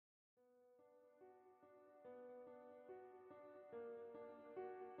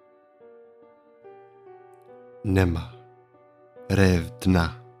Nema, Rev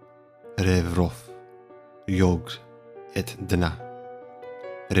Dna, Rev Rof, Yog et Dna,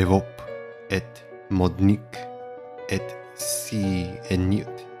 Revop et Modnik et Si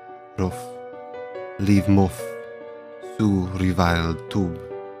Enut, Rof, Liv Mof, Su Rival Tub,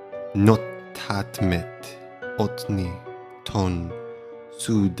 Not Tatmet, Otni, Ton,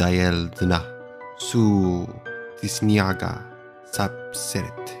 Su Dael Dna, Su Disniaga,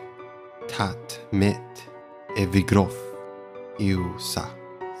 Sapseret, Tat Met, Evigrof, Iu Sa,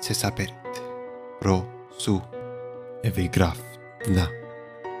 Sesaperet, Ro Su, Evigraf Dna,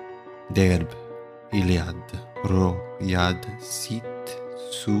 Derb, Iliad, Ro Yad Sit,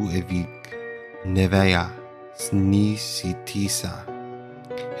 Su Evig, Nevea, Sni Sitisa,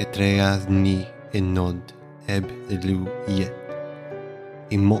 Hetrea Ni Enod, Eb Elu Yet,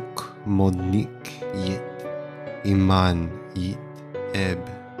 Imok Modnik Yet, Iman Yit, Eb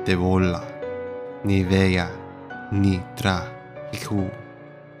Devola, Nivea, Nitra, Hiku,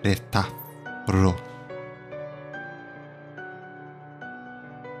 Retaf, Ro.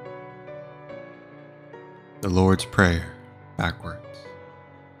 The Lord's Prayer, backwards.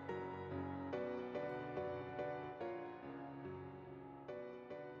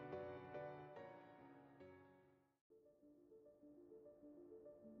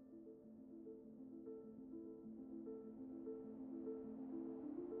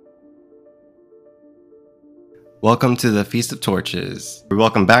 Welcome to the Feast of Torches. We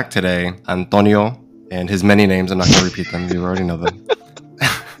welcome back today Antonio and his many names. I'm not going to repeat them. You already know them.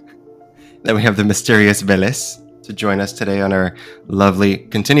 Then we have the mysterious Veles to join us today on our lovely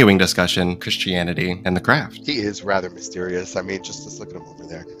continuing discussion, Christianity and the craft. He is rather mysterious. I mean, just look at him over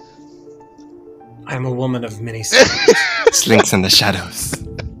there. I'm a woman of many secrets. Slinks in the shadows.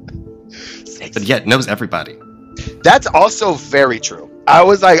 But yet knows everybody. That's also very true. I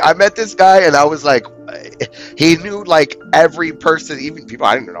was like, I met this guy and I was like, he knew like every person, even people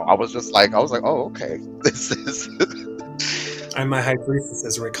I didn't know. I was like, oh, okay. This is... I'm my high priestess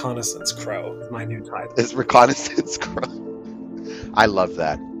as Reconnaissance Crow, is my new title. Is Reconnaissance Crow. I love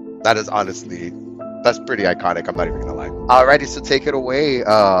that. That is honestly, that's pretty iconic. I'm not even gonna lie. Alrighty, so take it away,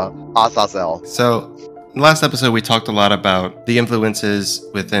 Azazel. So, in the last episode, we talked a lot about the influences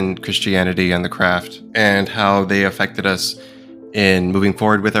within Christianity and the craft and how they affected us in moving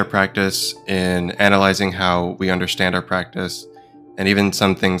forward with our practice, in analyzing how we understand our practice, and even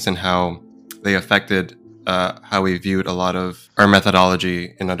some things in how they affected how we viewed a lot of our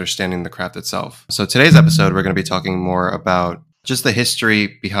methodology in understanding the craft itself. So today's episode, we're going to be talking more about just the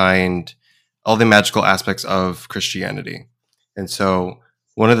history behind all the magical aspects of Christianity. And so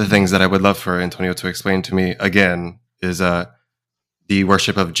one of the things that I would love for Antonio to explain to me again is the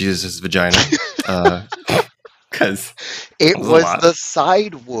worship of Jesus' vagina. Because it was the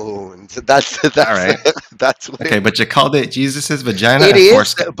side wound. That's all right. That's what. Okay, but you called it Jesus' vagina. It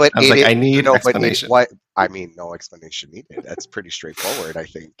is, but I was like, I need explanation. What I mean, no explanation needed. That's pretty straightforward. I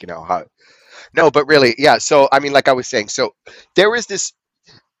think how. No, but really, yeah. So I mean, like I was saying, so there is this.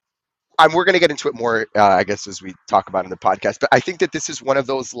 We're going to get into it more, I guess, as we talk about in the podcast. But I think that this is one of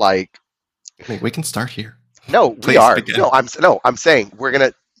those like. We can start here. No, we are. Begin. I'm saying we're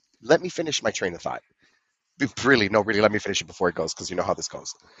gonna. Let me finish my train of thought. Really, let me finish it before it goes, because you know how this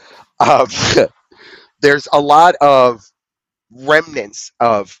goes. There's a lot of remnants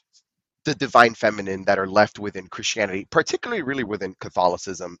of the divine feminine that are left within Christianity, particularly really within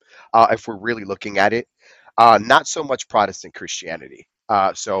Catholicism, if we're really looking at it. Not so much Protestant Christianity.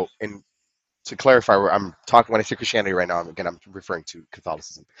 So to clarify, I'm talking, when I say Christianity right now, I'm referring to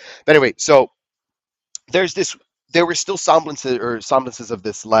Catholicism. But anyway, so there were still semblances of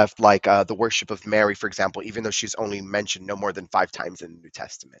this left, like the worship of Mary, for example, even though she's only mentioned no more than 5 times in the New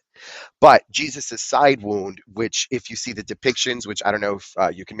Testament. But Jesus' side wound, which if you see the depictions, which I don't know if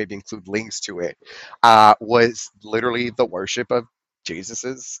you can maybe include links to it, was literally the worship of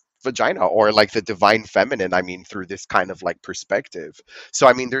Jesus's vagina, or like the divine feminine, I mean, through this kind of like perspective. So,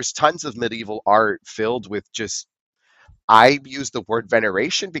 I mean, there's tons of medieval art filled with just, I use the word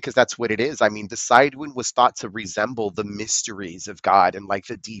veneration because that's what it is. I mean, the side wound was thought to resemble the mysteries of God and like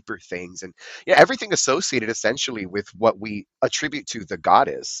the deeper things, and everything associated essentially with what we attribute to the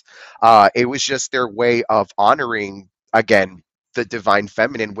goddess. It was just their way of honoring, again, the divine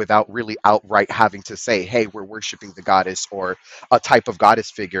feminine without really outright having to say, hey, we're worshiping the goddess or a type of goddess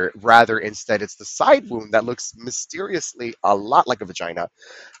figure. Rather, instead, it's the side wound that looks mysteriously a lot like a vagina.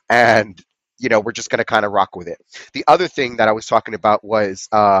 And we're just going to kind of rock with it. The other thing that I was talking about was,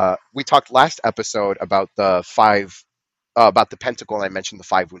 we talked last episode about the pentacle, and I mentioned the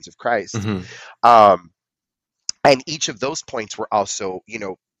 5 wounds of Christ. Mm-hmm. And each of those points were also,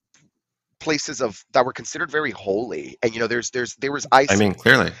 places of that were considered very holy, and there was I mean,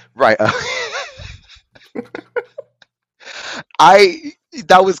 clearly. right. I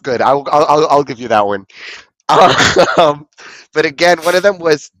That was good. I'll give you that one. Um, but again, one of them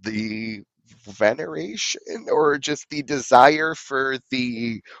was the veneration or just the desire for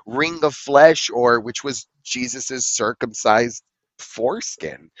the ring of flesh, or which was Jesus's circumcised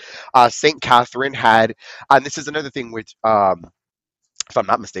foreskin. Saint Catherine had, and this is another thing which, if I'm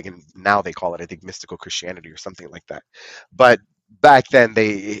not mistaken, now they call it, I think, mystical Christianity or something like that. But back then,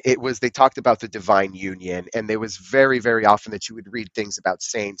 they talked about the divine union, and there was very, very often that you would read things about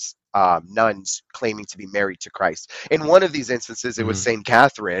saints, nuns claiming to be married to Christ. In one of these instances, it was Mhm. Saint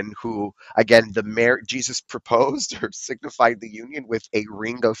Catherine who, again, Jesus proposed or signified the union with a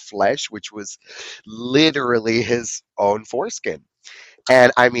ring of flesh, which was literally his own foreskin.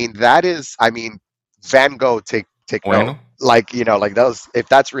 And I mean, Van Gogh, take note. Bueno. Like, like those, if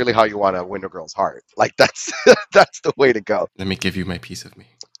that's really how you want to win a girl's heart, like that's that's the way to go. Let me give you my piece of me.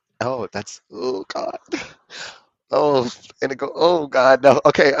 Oh, oh God. Oh, and it go, oh God, no.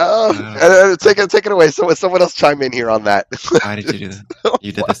 Okay, take it away. So someone else chime in here on that. Why did you do that?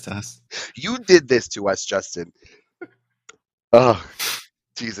 You did this to us. You did this to us, Justin. Oh,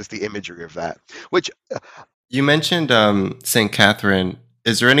 Jesus, the imagery of that. Which, You mentioned Saint Catherine.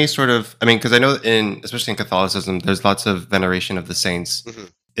 Is there any sort of, I mean, because I know especially in Catholicism, there's lots of veneration of the saints.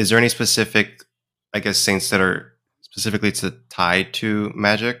 mhm. Is there any specific, I guess, saints that are specifically tied to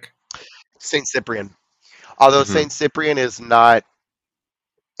magic? Saint Cyprian. Although Mhm. Saint Cyprian is not,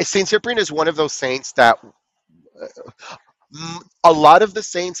 Saint Cyprian is one of those saints that a lot of the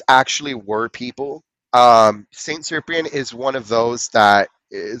saints actually were people. Saint Cyprian is one of those that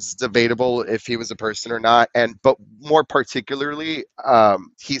is debatable if he was a person or not, but more particularly,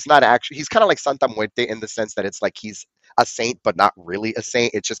 he's not actually. He's kind of like Santa Muerte in the sense that it's like he's a saint, but not really a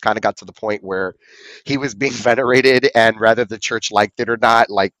saint. It just kind of got to the point where he was being venerated, and whether the church liked it or not,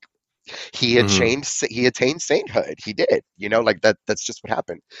 like Mhm. he attained sainthood. He did, like that. That's just what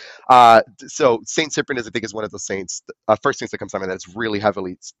happened. So Saint Cyprian is, I think, is one of those saints, first saints that comes to mind that's really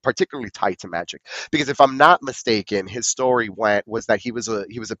heavily, particularly tied to magic. Because if I'm not mistaken, his story was that he was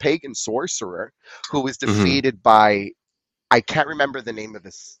a pagan sorcerer who was Mhm. defeated by, I can't remember the name of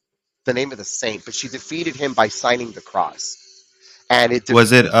the saint, but she defeated him by signing the cross, and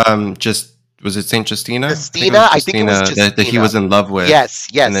Was it was it Saint Justina? I think it Justina. was I think it was Justina that he Justina. was in love with, Yes,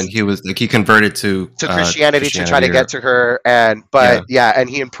 and then yes, he converted to to Christianity to try to Christianity, get or to her, yeah. but yeah, and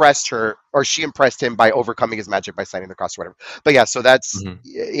he impressed her, or she impressed him by overcoming his magic by signing the cross or whatever. But yeah, so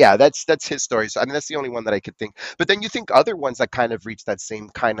Mhm. that's his story. So I mean, that's the only one that I could think. But then you think other ones that kind of reach that same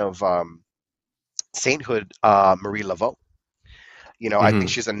kind of sainthood. Marie Laveau. I think Mhm.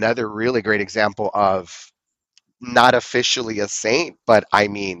 she's another really great example of not officially a saint, but I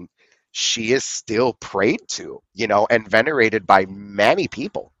mean, she is still prayed to, and venerated by many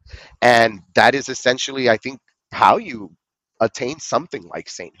people. And that is essentially, I think, how you attain something like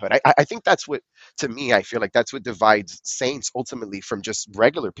sainthood. I think that's what, to me, I feel like that's what divides saints ultimately from just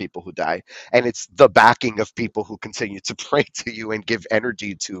regular people who die. And it's the backing of people who continue to pray to you and give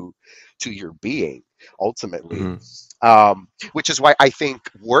energy to your being, ultimately. Mhm. Which is why I think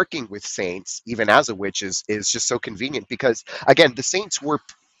working with saints, even as a witch, is just so convenient because, again, the saints were,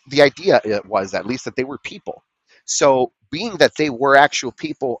 the idea it was at least that they were people. So, being that they were actual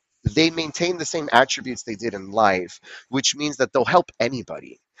people, they maintain the same attributes they did in life, which means that they'll help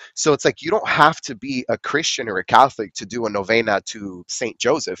anybody. So, it's like you don't have to be a Christian or a Catholic to do a novena to Saint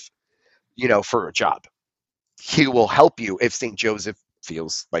Joseph, for a job. He will help you if St. Joseph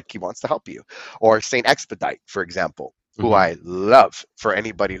feels like he wants to help you. Or St. Expedite, for example, who Mhm. I love. For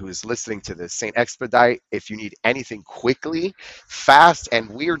anybody who's listening to this, St. Expedite, if you need anything quickly, fast, and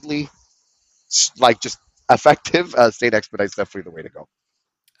weirdly, like just effective, St. Expedite's definitely the way to go.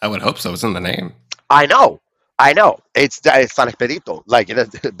 I would hope so. It's in the name. I know. I know. It's San Expedito. Like,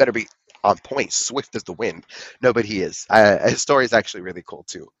 it better be on point, swift as the wind. No, but he is. His story is actually really cool,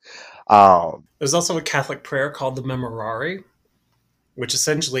 too. Um, There's also a Catholic prayer called the Memorare, which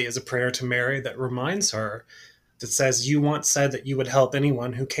essentially is a prayer to Mary that reminds her, that says, "You once said that you would help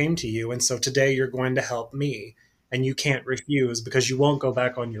anyone who came to you, and so today you're going to help me. And you can't refuse because you won't go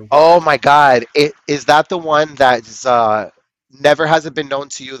back on your Oh word." my God! Is that the one that's never has it been known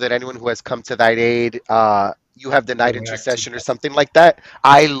to you that anyone who has come to thy aid, you have denied Correct. intercession or something like that?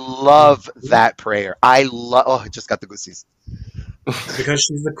 I love that prayer. I love. Oh, I just got the goosies. Because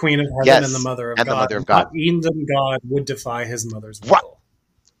she's the Queen of Heaven and the Yes, Mother of and the God, Mother of and God. not even God would defy his mother's What? will.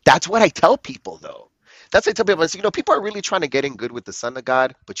 That's what I tell people though. That's what I tell people. It's, people are really trying to get in good with the Son of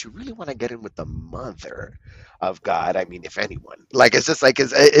God, but you really want to get in with the Mother of God. I mean, if anyone, like, it's just like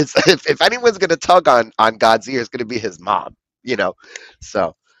it's if anyone's gonna tug on God's ear, it's gonna be his mom. You know,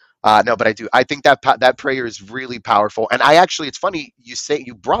 so. No, but I do. I think that prayer is really powerful, and I actually, it's funny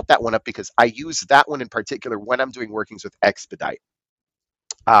you brought that one up because I use that one in particular when I'm doing workings with Expedite.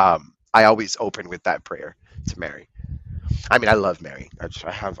 I always open with that prayer to Mary. I mean, I love Mary.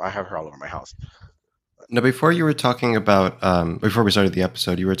 I have her all over my house. Now, before you were talking about, before we started the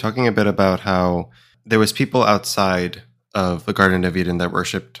episode, you were talking a bit about how there was people outside of the Garden of Eden that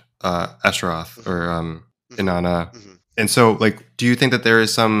worshipped Ashtaroth or Inanna. Mhm. And so, like, do you think that there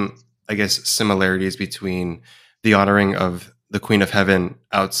is some, I guess, similarities between the honoring of the Queen of Heaven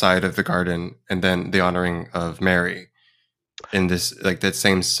outside of the garden and then the honoring of Mary in this, like, that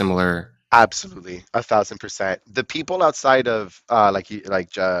same similar? Absolutely, 1,000%. The people outside of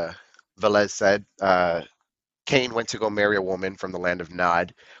Velez said, Cain went to go marry a woman from the land of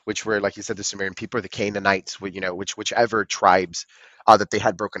Nod, which were, like you said, the Sumerian people, or the Canaanites, whichever tribes that they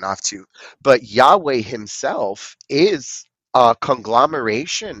had broken off to. But Yahweh himself is a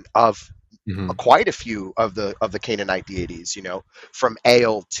conglomeration of Mhm. quite a few of the Canaanite deities, from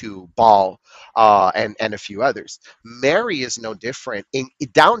El to Baal, and a few others. Mary is no different,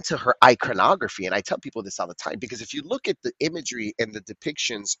 down to her iconography, and I tell people this all the time because if you look at the imagery and the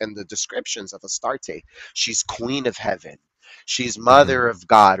depictions and the descriptions of Astarte, she's Queen of Heaven. She's Mhm. mother of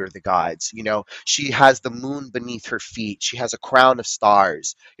God or the gods. She has the moon beneath her feet. She has a crown of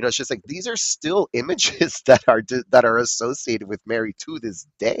stars. It's just like these are still images that are associated with Mary to this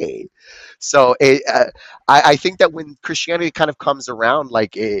day. So I think that when Christianity kind of comes around,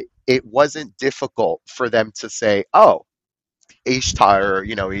 like it wasn't difficult for them to say, oh, Ishtar, or,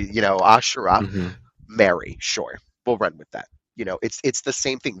 Asherah, Mhm. Mary, sure, we'll run with that. It's the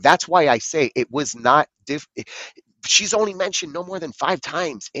same thing. That's why I say it was not she's only mentioned no more than 5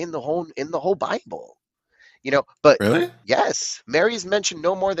 times in the whole Bible. But Really? yes, Mary is mentioned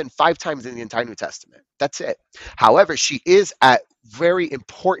no more than 5 times in the entire New Testament. That's it. However, she is at very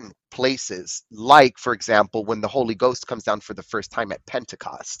important places, like, for example, when the Holy Ghost comes down for the first time at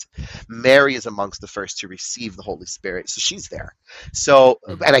Pentecost. Mary is amongst the first to receive the Holy Spirit. So she's there. So,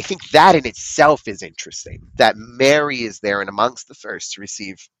 Mhm. and I think that in itself is interesting, that Mary is there and amongst the first to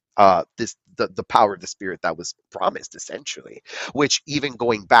receive the power of the Spirit that was promised, essentially, which, even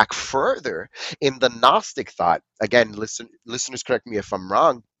going back further in the Gnostic thought, again, listeners, correct me if I'm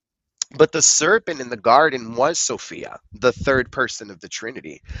wrong, but the serpent in the garden was Sophia, the third person of the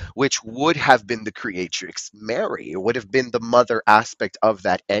Trinity, which would have been the creatrix Mary. It would have been the mother aspect of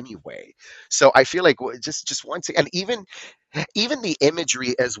that anyway. So I feel like just once, and even the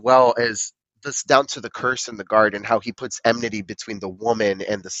imagery, as well as this, down to the curse in the garden, how he puts enmity between the woman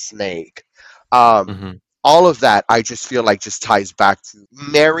and the snake. Um, Mhm. all of that, I just feel like, just ties back to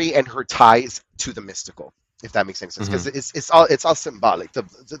Mary and her ties to the mystical, if that makes any sense, because Mhm. it's all symbolic.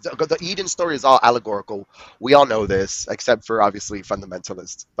 The Eden story is all allegorical. We all know this, except for obviously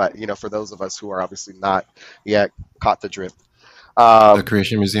fundamentalists. But for those of us who are obviously not yet caught the drift, The um,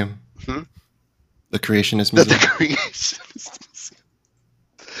 Creation Museum, hmm? the Creationist the Museum. creationists.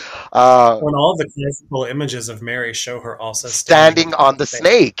 Uh, When all the classical images of Mary show her also standing Standing atop on the the snake.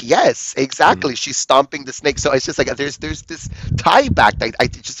 snake, yes, Mhm. exactly. She's stomping the snake. So it's just like there's this tie back that I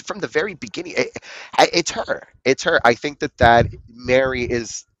just from the very beginning. It's her. It's her. I think that Mary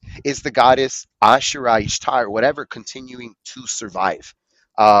is the goddess Asherah, Ishtar, whatever, continuing to survive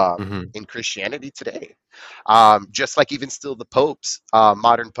Mhm. in Christianity today. Just like even still the popes,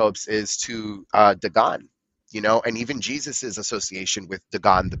 modern popes, is to Dagon. And even Jesus's association with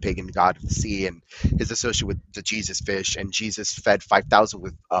Dagon, the pagan god of the sea, and his association with the Jesus fish, and Jesus fed 5,000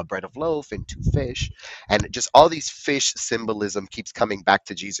 with bread of loaf and 2 fish, and just all these fish symbolism keeps coming back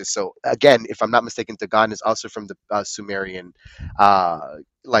to Jesus. So again, if I'm not mistaken, Dagon is also from the Sumerian,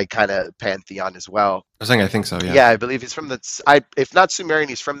 like, kind of pantheon as well. I was saying I think so. Yeah. Yeah, I believe he's from if not Sumerian,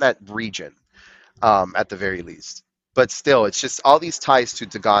 he's from that region, at the very least. But still, it's just all these ties to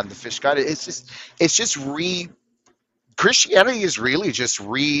Dagon, the fish god. It's just Christianity is really just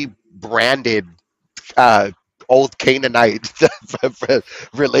rebranded uh, old Canaanite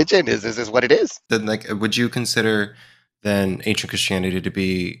religion. Is what it is. Then, like, would you consider then ancient Christianity to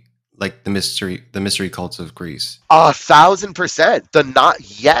be like the mystery cults of Greece? 1,000%. The not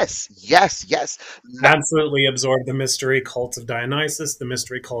Yes, yes, yes. Absolutely absorb the mystery cults of Dionysus, the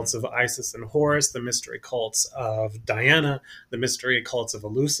mystery cults of Isis and Horus, the mystery cults of Diana, the mystery cults of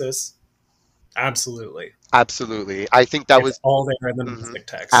Eleusis. Absolutely. Absolutely. I think that It's was all there in the mhm, Gnostic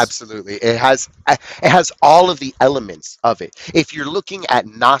text. absolutely. It has all of the elements of it. If you're looking at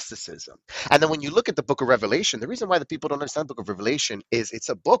Gnosticism, and then when you look at the Book of Revelation, the reason why the people don't understand the Book of Revelation is it's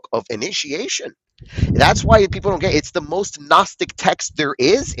a book of initiation. That's why people don't get it. It's the most Gnostic text there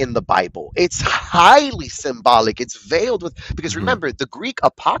is in the Bible. It's highly symbolic. It's veiled with, because Hmm. remember, the Greek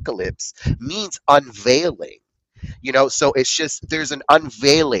apocalypse means unveiling. So it's just there's an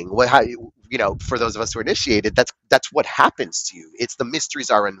unveiling. For those of us who are initiated, that's what happens to you. It's the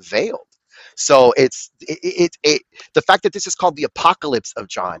mysteries are unveiled. So the fact that this is called the apocalypse of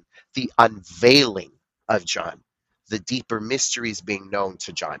John, the unveiling of John, the deeper mysteries being known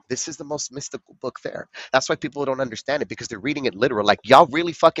to John. This is the most mystical book there. That's why people don't understand it, because they're reading it literal. Like, y'all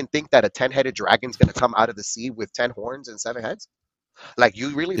really fucking think that a 10-headed dragon's gonna come out of the sea with 10 horns and 7 heads? Like,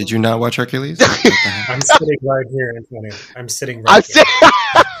 you really Did you not watch Hercules? What the heck? I'm sitting right here, Antonio. I'm sitting I'm right here.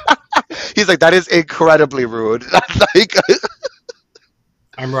 He's like, that is incredibly rude. Like,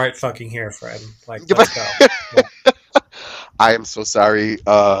 I'm right fucking here, Fred. Like, Yeah, let's go. I am so sorry.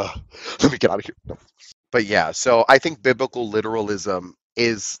 Let me get out of here. No. But yeah, so I think biblical literalism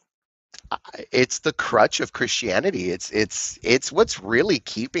is it's the crutch of Christianity. It's what's really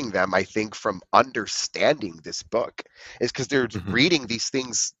keeping them, I think, from understanding this book, is because they're Mhm. reading these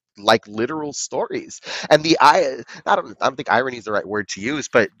things like literal stories. And I don't think irony is the right word to use,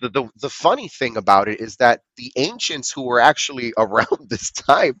 but the funny thing about it is that the ancients who were actually around this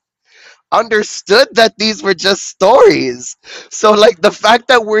time understood that these were just stories. So, like, the fact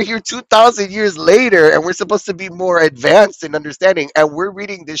that we're here 2,000 years later and we're supposed to be more advanced in understanding and we're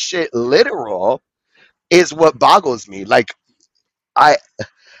reading this shit literal is what boggles me. Like, I,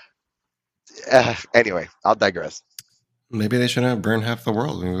 anyway, I'll digress. Maybe they shouldn't have burned half the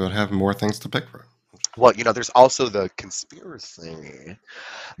world. We would have more things to pick from. Well, there's also the conspiracy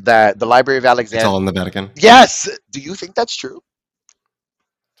that the Library of It's all Alexandria. in the Vatican. Yes! Do you think that's true?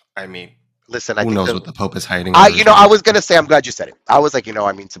 I mean, Listen, I who think knows the what the Pope is hiding in I Jerusalem? was gonna say, I'm glad you said it. I was like,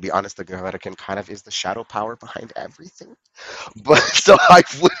 to be honest, the Vatican kind of is the shadow power behind everything. But so I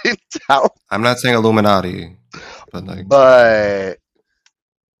wouldn't doubt. I'm not saying Illuminati, but like But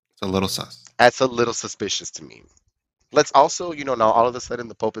it's a little sus. that's a little suspicious to me. Let's also, now all of a sudden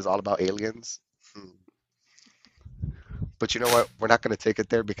the Pope is all about aliens. But you know what? We're not gonna take it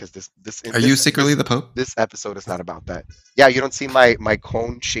there, because Are you secretly the Pope? this episode is not about that. Yeah, you don't see my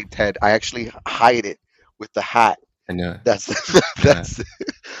cone shaped head. I actually hide it with the hat. I know. That's that's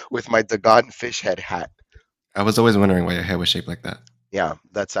with my Dagon fish head hat. I was always wondering why your hair was shaped like that. Yeah,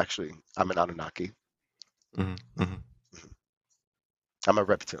 that's actually, I'm an Anunnaki. Hmm. Hmm. I'm a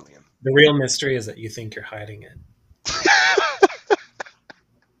reptilian. The real mystery is that you think you're hiding it.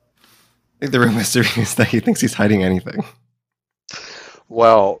 I think the real mystery is that he thinks he's hiding anything.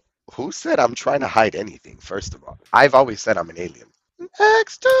 Well, who said I'm trying to hide anything? First of all, I've always said I'm an alien.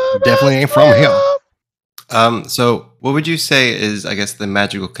 Definitely ain't from here. So what would you say is, I guess, the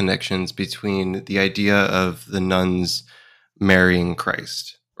magical connections between the idea of the nuns marrying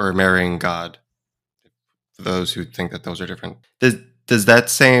Christ or marrying God? For those who think that those are different, does that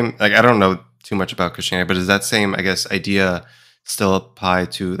same, like, I don't know too much about Christianity, but does that same, I guess, idea still apply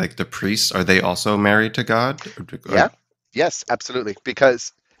to, like, the priests? Are they also married to God? Yeah. Yes, absolutely.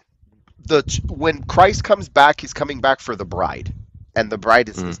 Because when Christ comes back, he's coming back for the bride, and the bride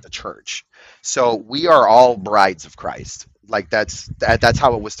is the church. So we are all brides of Christ. Like, that's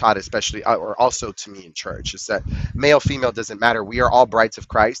how it was taught, especially, or also to me in church, is that male, female doesn't matter. We are all brides of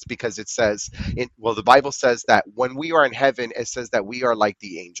Christ, because it says, the Bible says that when we are in heaven, it says that we are like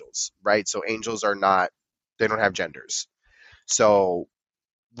the angels, right? So angels they don't have genders. So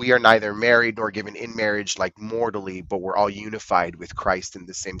we are neither married nor given in marriage like mortally, but we're all unified with Christ in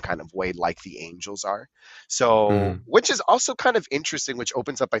the same kind of way like the angels are. So, which is also kind of interesting, which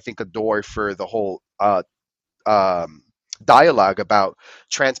opens up, I think, a door for the whole dialogue about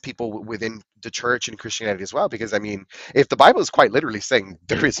trans people within the church and Christianity as well. Because, I mean, if the Bible is quite literally saying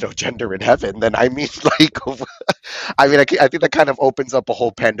there is no gender in heaven, then I mean, like, I think that kind of opens up a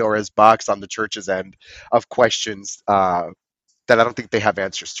whole Pandora's box on the church's end of questions that I don't think they have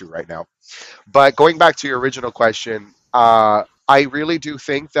answers to right now. But going back to your original question, I really do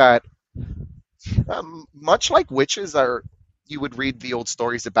think that much like witches you would read the old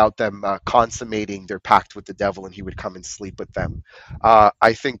stories about them consummating their pact with the devil, and he would come and sleep with them.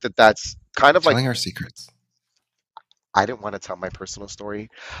 I think that's kind of telling our secrets. I didn't want to tell my personal story,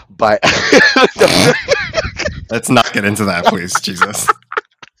 but let's not get into that, please. Jesus.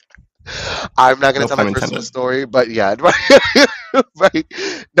 I'm not going to tell my personal story, but yeah. Right.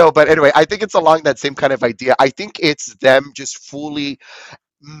 No, but anyway, I think it's along that same kind of idea. I think it's them just fully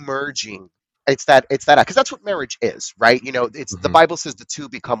merging it's that because that's what marriage is, right? It's the Hmm. Bible says the two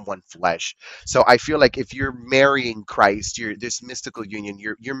become one flesh. So I feel like if you're marrying Christ, you're this mystical union,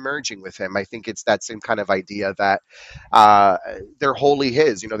 you're merging with him. I think it's that same kind of idea that uh they're wholly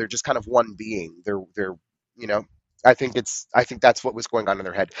his, they're just kind of one being. They're you know I think that's what was going on in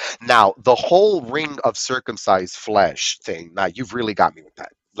their head. Now, the whole ring of circumcised flesh thing, now you've really got me with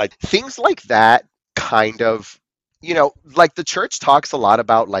that. Like things like that kind of, like the church talks a lot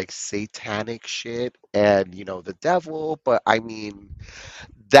about like satanic shit and the devil, but I mean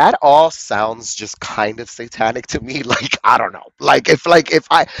that all sounds just kind of satanic to me. Like I don't know, like if I,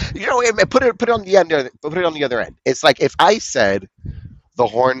 put it on the end, put it on the other end. It's like if I said the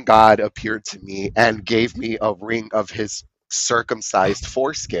horn god appeared to me and gave me a ring of his circumcised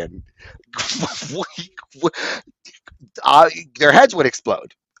foreskin. Their heads would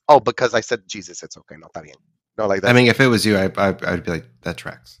explode. Oh, because I said Jesus, it's okay, no, está bien. No, like I that's mean, if it was you, I'd be like, that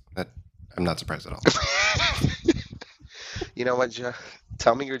tracks. That I'm not surprised at all. you know what,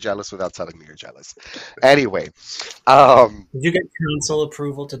 tell me you're jealous without telling me you're jealous. Anyway, um, Did you get council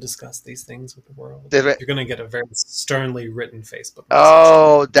approval to discuss these things with the world? did it, You're going to get a very sternly written Facebook message.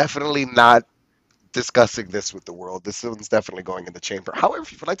 oh, definitely not discussing this with the world. This one's definitely going in the chamber. However,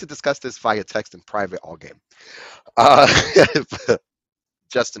 if you'd like to discuss this via text in private, all game. Uh,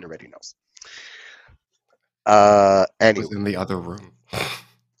 Justin already knows. It was Anyway, in the other room.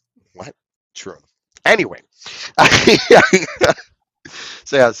 what? True. Anyway,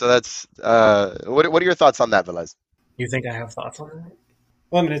 so that's what are your thoughts on that, Velez? You think I have thoughts on that?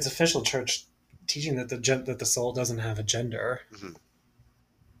 Well, I mean, it's official church teaching that the soul doesn't have a gender, Mhm.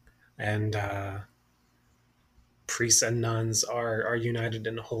 and priests and nuns are united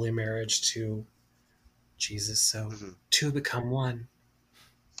in a holy marriage to Jesus. So Mhm. two become one.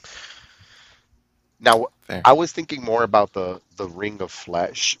 Now, Fair. I was thinking more about the ring of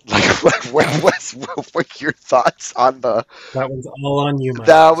flesh. Like, what were your thoughts on the? That was all on you, Mike.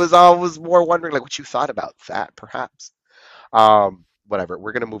 That was I was more wondering like what you thought about that, perhaps. Whatever.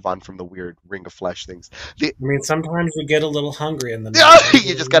 We're gonna move on from the weird ring of flesh things. The I mean, sometimes you get a little hungry in the night.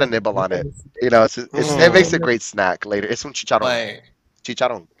 you just gotta nibble on it. It makes a great snack later. It's un chicharrón. Like,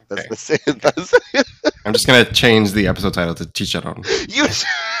 Chicharrón. okay. That's I'm just gonna change the episode title to Chicharron. you.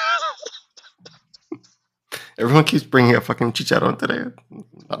 Everyone keeps bringing up fucking Chicharron today.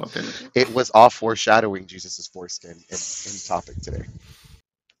 Not okay. It was all foreshadowing Jesus's foreskin in topic today.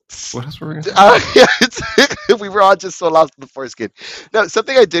 What else were we gonna say? We were all just so lost in the foreskin. No,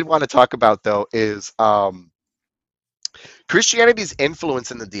 something I did want to talk about though is Christianity's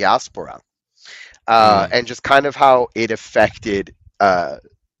influence in the diaspora, and just kind of how it affected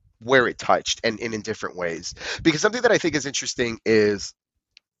where it touched and in different ways. Because something that I think is interesting is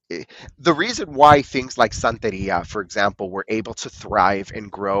the reason why things like Santeria, for example, were able to thrive and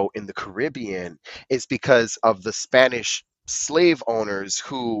grow in the Caribbean is because of the Spanish slave owners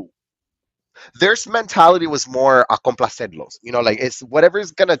who their mentality was more a complacerlos, like it's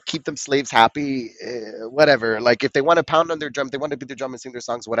whatever's gonna keep them slaves happy, whatever. Like if they want to pound on their drum, they want to beat their drum and sing their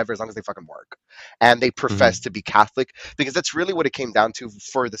songs, whatever, as long as they fucking work. And they profess to be Catholic because that's really what it came down to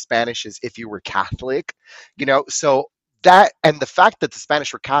for the Spanish is if you were Catholic, so that and the fact that the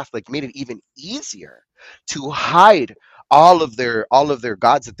Spanish were Catholic made it even easier to hide all of their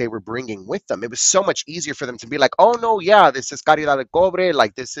gods that they were bringing with them. It was so much easier for them to be like, oh no, yeah, this is caridad de cobre,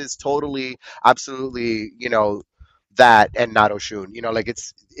 like this is totally, absolutely, that and not Oshun. Like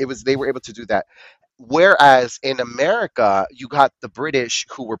they were able to do that. Whereas in America, you got the British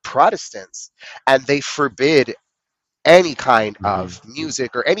who were Protestants, and they forbid any kind of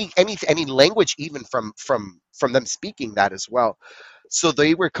music or any language even from them speaking that as well. So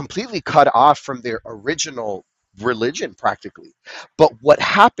they were completely cut off from their original religion practically. But what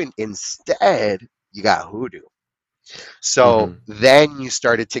happened instead, you got hoodoo. So then you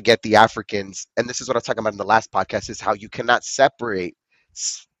started to get the Africans, and this is what I was talking about in the last podcast, is how you cannot separate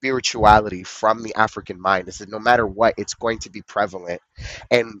spirituality from the African mind. Is that no matter what, it's going to be prevalent,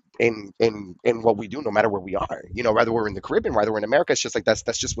 and in what we do, no matter where we are. Whether we're in the Caribbean, whether we're in America, it's just like that's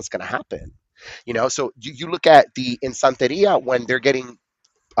just what's going to happen. So you look at in Santeria when they're getting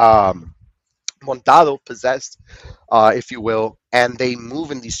montado, possessed, if you will, and they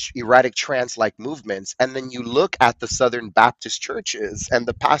move in these erratic trance-like movements. And then you look at the Southern Baptist churches, and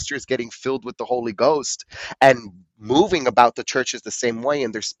the pastors getting filled with the Holy Ghost and moving about the churches the same way,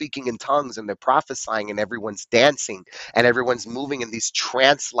 and they're speaking in tongues and they're prophesying, and everyone's dancing and everyone's moving in these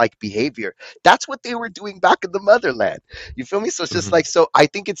trance-like behavior. That's what they were doing back in the motherland. You feel me? So it's just like, so I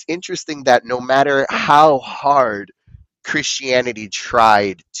think it's interesting that no matter how hard Christianity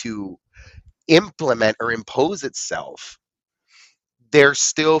tried to implement or impose itself, they're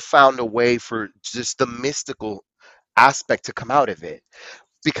still found a way for just the mystical aspect to come out of it,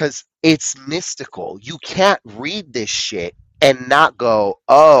 because it's mystical. You can't read this shit and not go,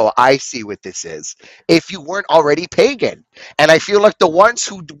 "Oh, I see what this is," if you weren't already pagan. And I feel like the ones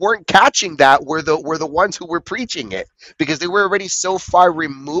who weren't catching that were the ones who were preaching it, because they were already so far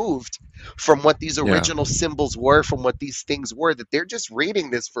removed from what these Yeah. original symbols were, from what these things were, that they're just reading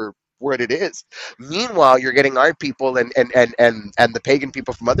this for what it is. Meanwhile, you're getting our people and the pagan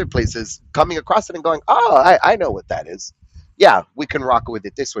people from other places coming across it and going, "Oh, I know what that is. Yeah, we can rock with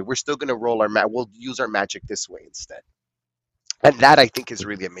it this way. We're still going to roll we'll use our magic this way instead." And that, I think, is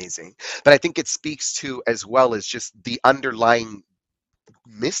really amazing. But I think it speaks to, as well as just the underlying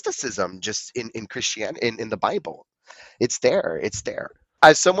mysticism just in Christianity, in the Bible. It's there. It's there.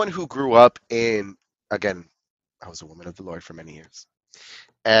 As someone who grew up in, again, I was a woman of the Lord for many years.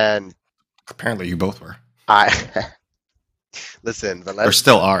 And Apparently, you both were, I, listen, but or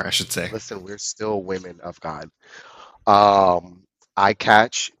still are, I should say. listen, we're still women of God. I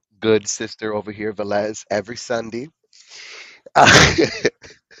catch good sister over here, Velez, every Sunday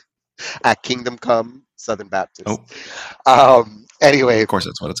at Kingdom Come Southern Baptist. Oh, Anyway, of course,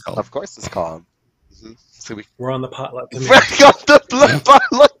 that's what it's called. of course it's called. So we We're on the potluck committee. got the blood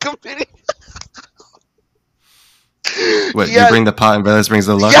potluck committee. What, Yeah. you bring the pot and Velez brings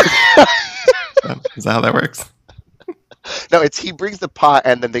the luck? Yeah. Is that how that works? No, it's he brings the pot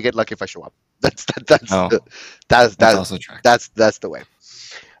and then they get lucky if I show up. That's Oh. that's That's also track. that's the way.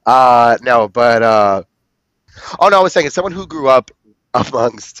 No, but oh no, I was saying, as someone who grew up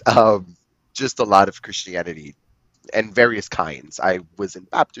amongst just a lot of Christianity and various kinds. I was in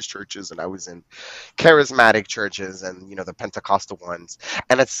Baptist churches and I was in charismatic churches and, you know, the Pentecostal ones.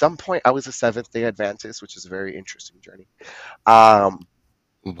 And at some point I was a Seventh-day Adventist, which is a very interesting journey.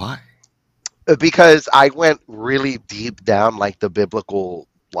 Why? Because I went really deep down, like the biblical,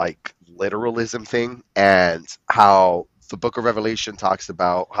 like literalism thing, and how the book of Revelation talks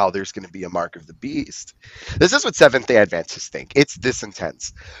about how there's going to be a mark of the beast. This is what Seventh-day Adventists think. It's this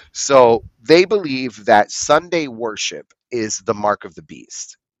intense. So they believe that Sunday worship is the mark of the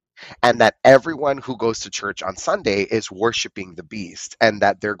beast, and that everyone who goes to church on Sunday is worshiping the beast, and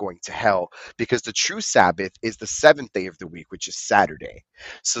that they're going to hell, because the true Sabbath is the seventh day of the week, which is Saturday.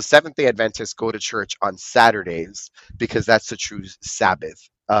 So Seventh-day Adventists go to church on Saturdays because that's the true Sabbath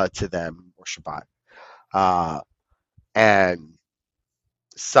to them, or Shabbat. And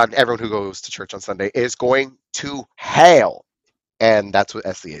everyone who goes to church on Sunday is going to hell, and that's what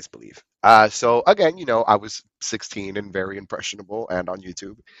SCAs believe. So again, you know, I was 16 and very impressionable and on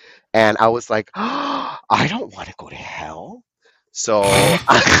YouTube, and I was like, oh, I don't want to go to hell. So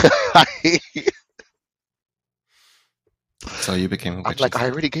So you became a I'm witch. like, I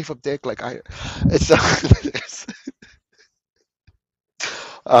already gave up dick. Like it's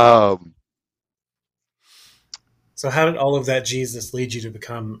So how did all of that Jesus lead you to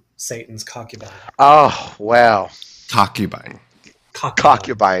become Satan's concubine? oh well, Concubine.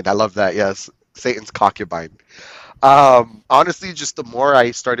 concubine. I love that. Yes, Satan's concubine. Honestly, just the more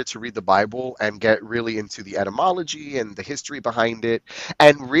I started to read the Bible and get really into the etymology and the history behind it,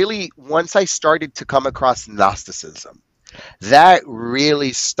 and really once I started to come across Gnosticism, that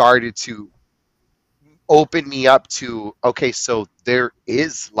really started to open me up to, okay, so there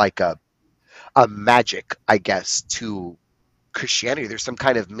is like a magic, I guess, to Christianity. There's some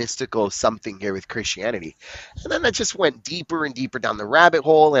kind of mystical something here with Christianity. And then I just went deeper and deeper down the rabbit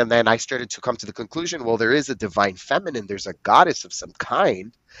hole. And then I started to come to the conclusion, well, there is a divine feminine. There's a goddess of some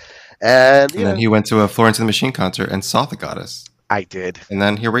kind. And, And then he went to a Florence and the Machine concert and saw the goddess. I did. And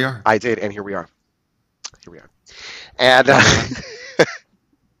then here we are. I did. And here we are. Here we are. And,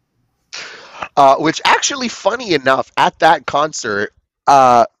 which actually, funny enough, at that concert,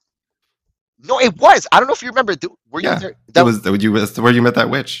 no, it was. I don't know if you remember. Were you Yeah, there? That was where you met that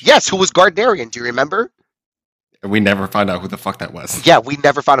witch. Yes, who was Gardnerian? Do you remember? And we never found out who the fuck that was. Yeah, we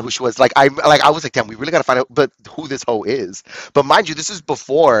never found out who she was. I was like, damn, we really gotta find out, but who this hoe is. But mind you, this is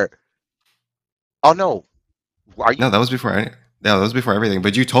before. Oh no, are you? No, that was before. That was before everything.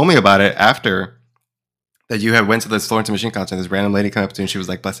 But you told me about it after that you had went to this Florence and Machine concert. This random lady came up to you and she was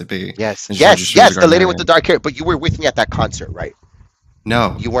like, "Blessed be." Yes, And she told you she was a the lady with Gardnerian. the dark hair. But you were with me at that concert, right?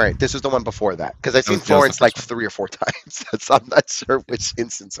 No, You weren't. This was the one before that, because I've seen was the Florence first like one. 3 or 4 times. So I'm not sure which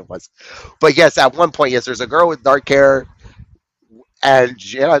instance it was. But yes, at one point, yes, there's a girl with dark hair. And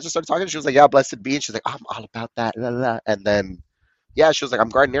I just started talking. She was like, "Yeah, blessed be," and she's like, "I'm all about that." Blah, blah, blah. And then, yeah, she was like,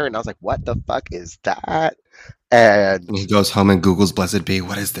 "I'm Gardnerian," and I was like, "What the fuck is that?" And and he goes home and Google's "Blessed be."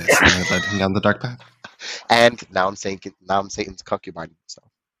 What is this? And it led him down the dark path. now I'm Satan's concubine. So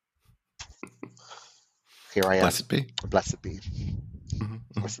here I am, Blessed be. blessed be.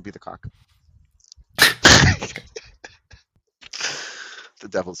 Wants to be the cock. The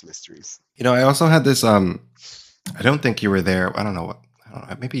devil's mysteries. You know, I also had this. I don't think you were there. I don't know what. I don't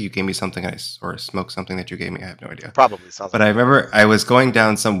know. Maybe you gave me something, or smoked something that you gave me. I have no idea. Probably sounds. But I remember I was going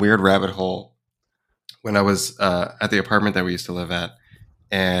down some weird rabbit hole when I was at the apartment that we used to live at,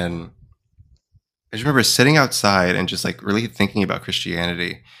 and I just remember sitting outside and just like really thinking about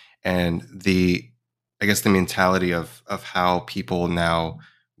Christianity and I guess the mentality of how people now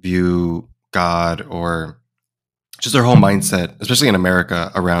view God, or just their whole mindset, especially in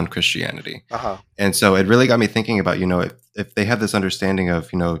America, around Christianity. Uh-huh. And so it really got me thinking about, if they have this understanding of,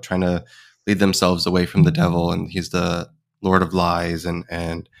 trying to lead themselves away from the devil, and he's the Lord of lies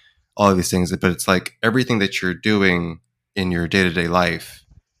and all of these things. But it's like everything that you're doing in your day-to-day life,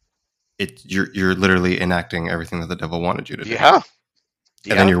 you're literally enacting everything that the devil wanted you to do. Yeah.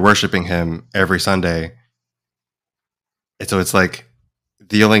 And then you're worshiping him every Sunday. And so it's like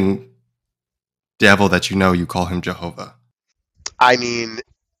the only devil that you call him Jehovah. I mean,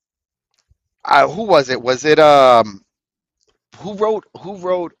 who was it? Was it who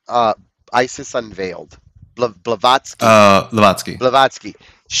wrote Isis Unveiled? Blavatsky. Blavatsky.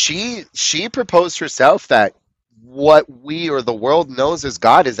 She proposed herself that what we or the world knows as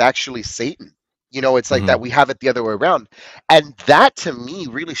God is actually Satan. It's like that we have it the other way around. And that to me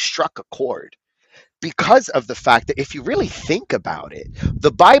really struck a chord, because of the fact that if you really think about it,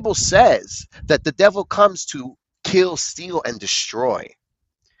 the Bible says that the devil comes to kill, steal, and destroy.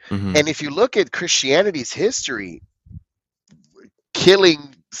 And if you look at Christianity's history,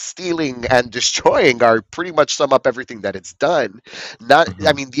 killing, stealing, and destroying are pretty much sum up everything that it's done.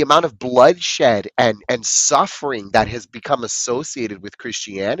 I mean, the amount of bloodshed and suffering that has become associated with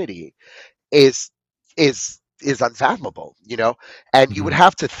Christianity is unfathomable, and you would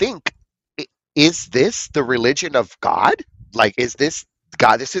have to think, is this the religion of God? Like, is this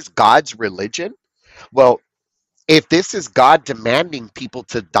God? This is God's religion? Well, if this is God demanding people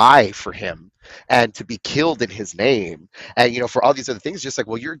to die for him and to be killed in his name, and for all these other things, just like,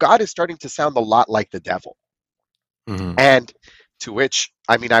 well, your God is starting to sound a lot like the devil. And to which,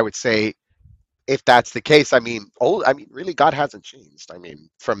 I mean, I would say, if that's the case, really, God hasn't changed. I mean,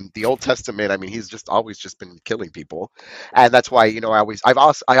 from the Old Testament, I mean, he's always been killing people. And that's why, I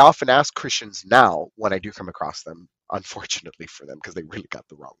often ask Christians now, when I do come across them, unfortunately for them, because they really got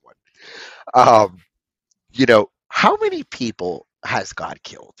the wrong one. How many people has God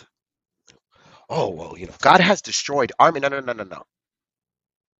killed? Oh, well, God has destroyed army. No.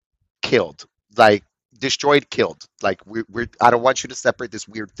 Killed. Like, destroyed, killed. Like, I don't want you to separate this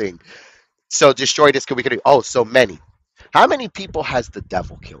weird thing. So destroyed is, we could do, so many. How many people has the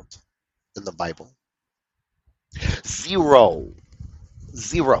devil killed in the Bible? Zero.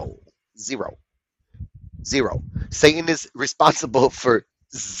 Satan is responsible for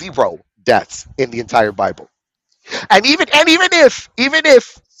 0 deaths in the entire Bible. And even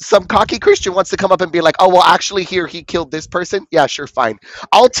if some cocky Christian wants to come up and be like, oh, well, actually here he killed this person, yeah, sure, fine.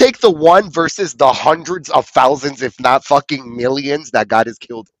 I'll take the one versus the hundreds of thousands, if not fucking millions, that God has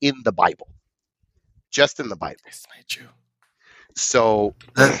killed in the Bible. Just in the Bible. So,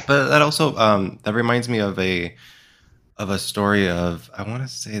 but that also that reminds me of a story of, I want to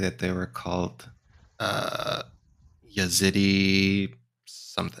say that they were called Yazidi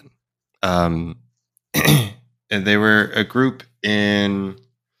something, and they were a group in.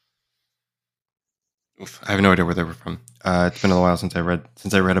 I have no idea where they were from. It's been a while since I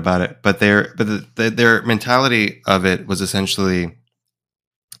read about it. But their mentality of it was essentially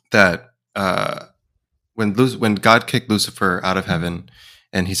that when God kicked Lucifer out of heaven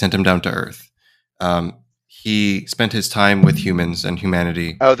and he sent him down to earth, he spent his time with humans and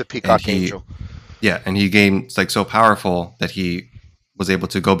humanity. Oh, the peacock angel. Yeah, and he became so powerful that he was able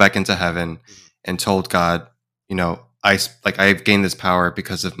to go back into heaven and told God, I've gained this power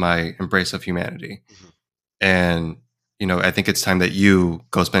because of my embrace of humanity. And, I think it's time that you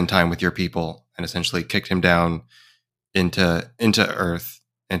go spend time with your people, and essentially kicked him down into earth,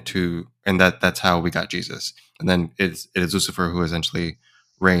 and that's how we got Jesus. And then it is Lucifer who essentially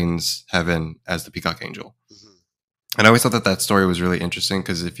reigns heaven as the peacock angel. And I always thought that story was really interesting,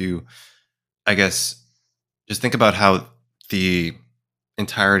 because if you, I guess, just think about how the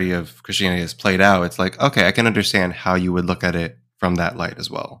entirety of Christianity is played out, it's like, okay, I can understand how you would look at it from that light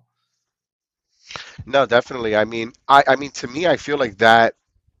as well. No, definitely. I mean, to me, I feel like that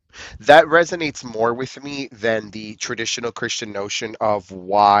resonates more with me than the traditional Christian notion of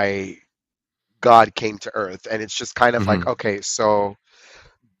why God came to earth. And it's just kind of like, okay, so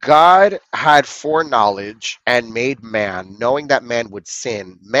God had foreknowledge and made man, knowing that man would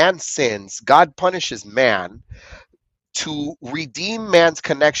sin. Man sins, God punishes man. To redeem man's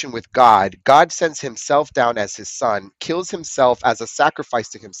connection with God, God sends himself down as his son, kills himself as a sacrifice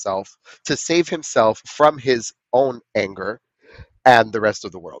to himself to save himself from his own anger and the rest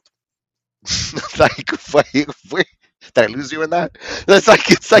of the world. Like, wait, did I lose you in that? That's like,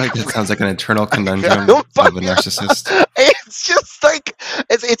 it's like, Like that sounds like an eternal conundrum of a narcissist. it's just like,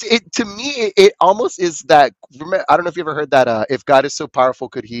 it to me, it almost is that. I don't know if you ever heard that. If God is so powerful,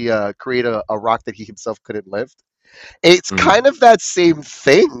 could he create a rock that he himself couldn't lift? It's Mm. kind of that same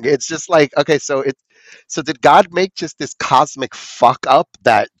thing. It's just like, okay, so did God make just this cosmic fuck up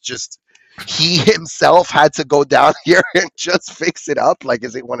that just he himself had to go down here and just fix it up? Like,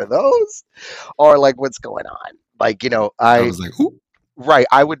 is it one of those? Or like, what's going on? Like, I was like, ooh. right,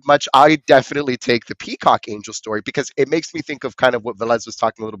 I definitely take the peacock angel story because it makes me think of kind of what Velez was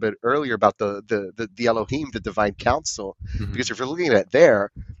talking a little bit earlier about the Elohim, the divine council. Mhm. Because if you're looking at it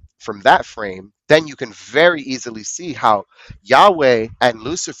there from that frame, then you can very easily see how Yahweh and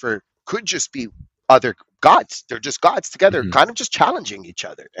Lucifer could just be other gods. They're just gods together, Mhm. kind of just challenging each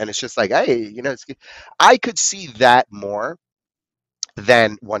other. And it's just like, hey, I could see that more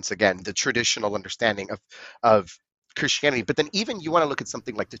than, once again, the traditional understanding of Christianity. But then even you want to look at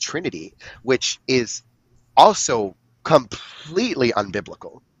something like the Trinity, which is also completely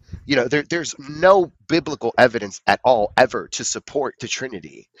unbiblical. There's no biblical evidence at all ever to support the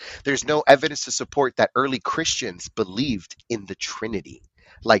Trinity. There's no evidence to support that early Christians believed in the Trinity.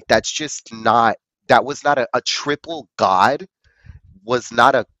 Like, that's just not, that was not a triple God, was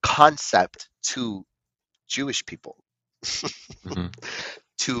not a concept to Jewish people. Mhm.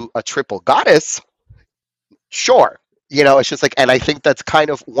 To a triple goddess, sure. It's just like, and I think that's kind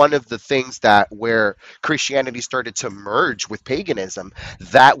of one of the things that where Christianity started to merge with paganism.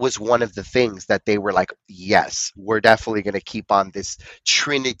 That was one of the things that they were like, yes, we're definitely going to keep on this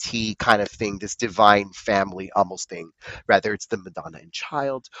Trinity kind of thing, this divine family almost thing. Rather it's the Madonna and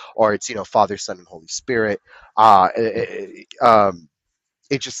Child, or it's, Father, Son, and Holy Spirit.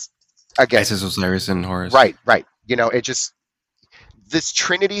 It just, again, Isis, Osiris, and Horus. right. It just, this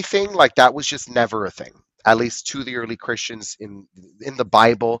Trinity thing, like, that was just never a thing. At least to the early Christians in the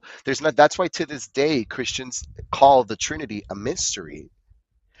Bible, there's not. That's why to this day Christians call the Trinity a mystery.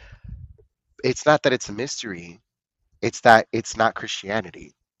 It's not that it's a mystery; it's that it's not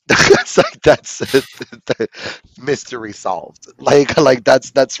Christianity. That's the mystery solved. Like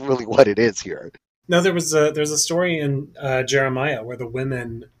that's really what it is here. No, there's a story in Jeremiah where the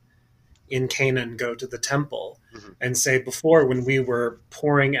women in Canaan go to the temple Mhm. and say, before, when we were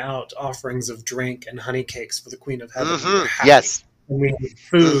pouring out offerings of drink and honey cakes for the Queen of Heaven, we were happy. Yes. And we had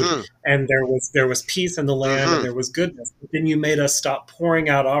food, Mhm. and there was peace in the land, Mhm. and there was goodness. But then you made us stop pouring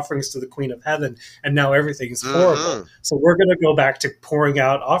out offerings to the Queen of Heaven, and now everything's horrible. Mhm. So we're going to go back to pouring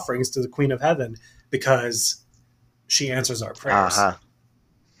out offerings to the Queen of Heaven because she answers our prayers. Uh-huh.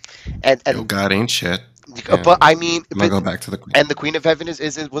 Yo, And God ain't shit. but I mean, I'm gonna go back to the Queen. and the Queen of Heaven was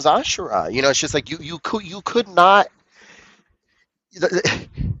Ashura. It's just like you could not.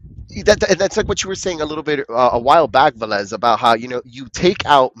 That's like what you were saying a little bit a while back, Velez, about how you take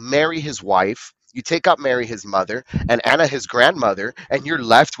out Mary, his wife, you take out Mary, his mother, and Anna, his grandmother, and you're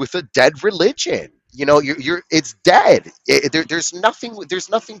left with a dead religion. You're it's dead. There's nothing. There's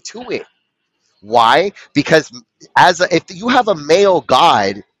nothing to it. Why? Because if you have a male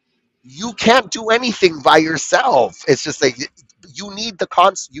god, you can't do anything by yourself. It's just like you need the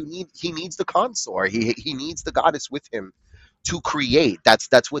he needs the consort. He needs the goddess with him to create.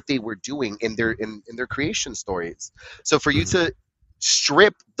 That's what they were doing in their creation stories. So for you to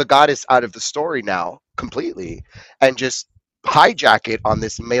strip the goddess out of the story now completely and just hijack it on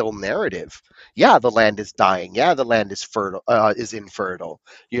this male narrative, yeah, the land is dying. Yeah, the land is fertile, is infertile.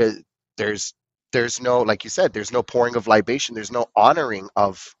 Yeah, there's there's no, like you said, there's no pouring of libation. There's no honoring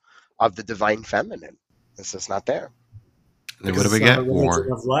of the divine feminine. It's just not there. Then Because what do we it's not a get? religion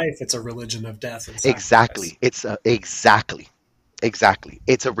War. of life; it's a religion of death and sacrifice. Exactly. Exactly.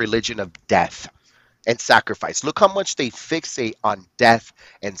 It's a religion of death and sacrifice. Look how much they fixate on death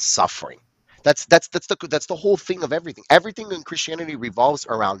and suffering. That's the whole thing of everything. Everything in Christianity revolves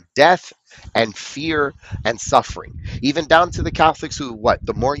around death and fear and suffering. Even down to the Catholics who, what,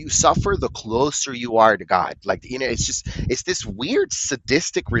 the more you suffer, the closer you are to God. Like, it's this weird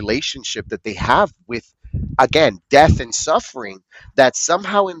sadistic relationship that they have with, again, death and suffering, that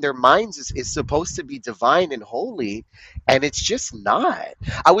somehow in their minds is supposed to be divine and holy, and it's just not.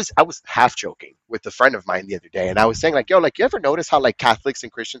 I was half joking with a friend of mine the other day, and I was saying, like, yo, like, you ever notice how, like, Catholics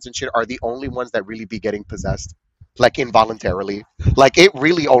and Christians and shit are the only ones that really be getting possessed, like, involuntarily? Like, it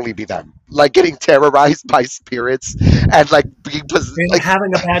really only be them. like getting terrorized by spirits and like being And like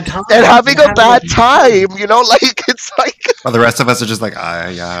having a bad time. and having a Having bad time, you know, like it's like Well, the rest of us are just like, ah,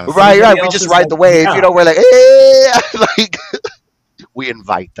 yeah. right, Everybody we else just is ride like, the wave, yeah. you know, we're like, eh, like we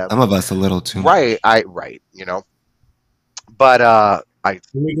invite them. Some of us a little too Right, right, you know. But When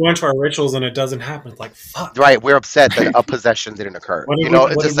we go into our rituals and it doesn't happen, it's like, fuck. right, we're upset that a possession didn't occur. What did You know,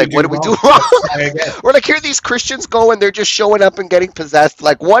 we- it's what just did we like, what do did we do wrong? wrong? Let's try again. We're like, here these Christians go and they're just showing up and getting possessed.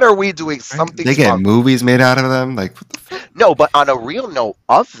 Like, what are we doing? Right? Something's They get wrong. movies made out of them. Like, what the fuck? No, but on a real note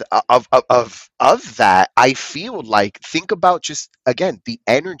of that, I feel like think about just again the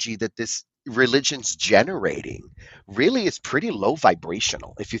energy that this religion's generating really is pretty low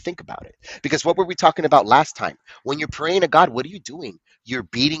vibrational if you think about it. Because what were we talking about last time? When you're praying to God, what are you doing? You're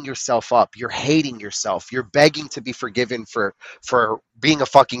beating yourself up. You're hating yourself. You're begging to be forgiven for being a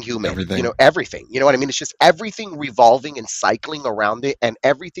fucking human. Everything. You know, everything. You know what I mean? It's just everything revolving and cycling around it, and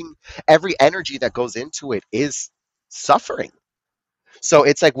everything, every energy that goes into it is suffering. So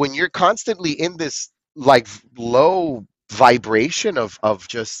it's like when you're constantly in this like low vibration of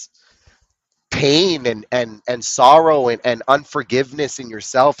just pain and sorrow and unforgiveness in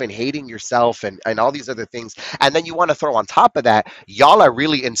yourself and hating yourself and all these other things, and then you want to throw on top of that, y'all are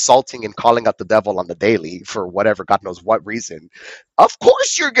really insulting and calling out the devil on the daily for whatever God knows what reason. Of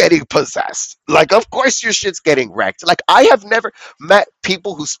course you're getting possessed. Like, of course your shit's getting wrecked. Like, I have never met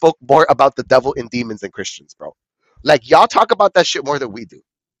people who spoke more about the devil and demons than Christians, bro. Like, y'all talk about that shit more than we do.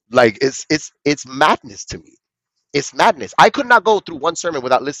 Like, it's madness to me. It's madness. I could not go through one sermon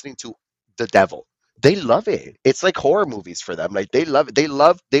without listening to the devil. They love it. It's like horror movies for them. Like, they love it.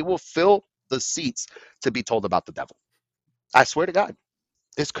 They will fill the seats to be told about the devil. I swear to God.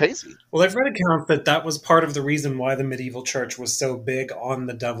 It's crazy. Well, I've read accounts that was part of the reason why the medieval church was so big on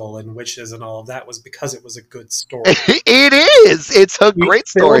the devil and witches and all of that was because it was a good story. It is. It's a We great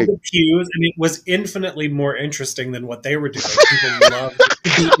filled story. the pews, and it was infinitely more interesting than what they were doing. People loved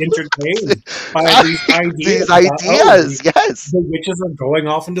to be entertained by these ideas. These about, ideas, yes. the witches are going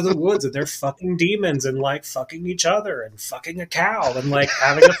off into the woods and they're fucking demons and like fucking each other and fucking a cow and like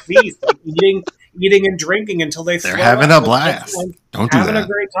having a feast, and eating and drinking until they They're throw having up. a blast. Like, Don't do having a that.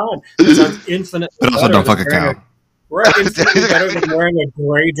 great time. It sounds infinitely But also, better don't than fuck a wearing cow. Right, infinitely better than wearing a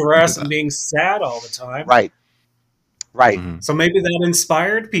gray dress and being sad all the time. Right. Right. Mhm. So maybe that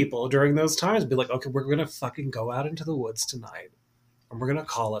inspired people during those times. Be like, okay, we're gonna fucking go out into the woods tonight, and we're gonna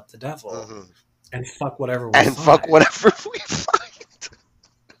call up the devil Mhm. and fuck whatever we And find. fuck whatever we find.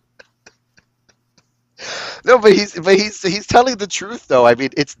 No, but he's telling the truth though. I mean,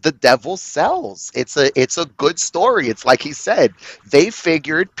 it's the devil sells. It's a good story. It's like he said, they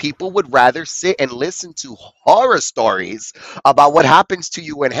figured people would rather sit and listen to horror stories about what happens to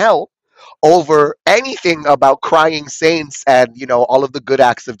you in hell over anything about crying saints and, you know, all of the good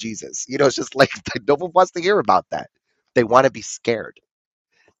acts of Jesus. You know, it's just like no one wants to hear about that. They want to be scared.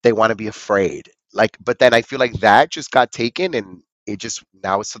 They want to be afraid. Like, but then I feel like that just got taken, and it just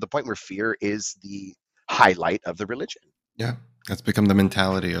now it's to the point where fear is the highlight of the religion. Yeah, that's become the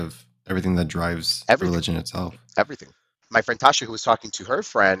mentality of everything that drives Everything. religion itself. Everything. My friend Tasha, who was talking to her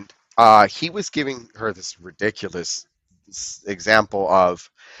friend, he was giving her this ridiculous example of,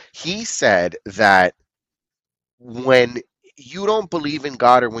 he said that when you don't believe in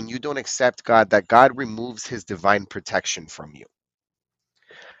God or when you don't accept God, that God removes his divine protection from you.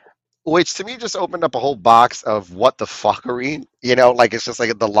 Which to me just opened up a whole box of what the fuckery, you know, like it's just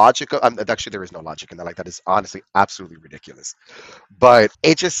like the logic of, actually there is no logic in that. Like that is honestly absolutely ridiculous. But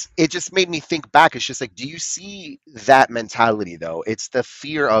it just made me think back. It's just like, do you see that mentality though? It's the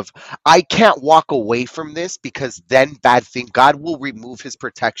fear of, I can't walk away from this because then God will remove his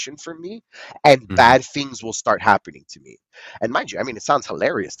protection from me and Mhm. bad things will start happening to me. And mind you, I mean, it sounds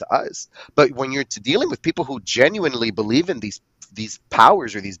hilarious to us, but when you're dealing with people who genuinely believe in these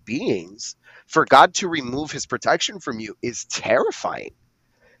powers or these beings, for God to remove his protection from you is terrifying.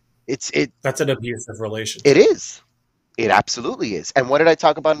 That's an abusive relationship. It is. It absolutely is. And what did I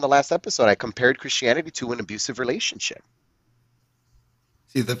talk about in the last episode? I compared Christianity to an abusive relationship.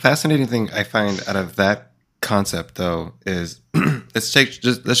 See, the fascinating thing I find out of that concept, though, is let's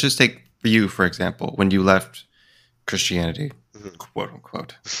just take for you, for example, when you left Christianity, Mhm. quote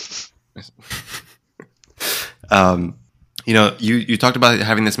unquote. You know, you talked about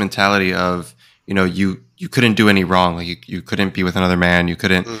having this mentality of, you know, you couldn't do any wrong, like you couldn't be with another man, you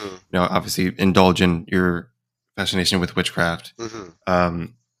couldn't, Mhm. you know, obviously indulge in your fascination with witchcraft,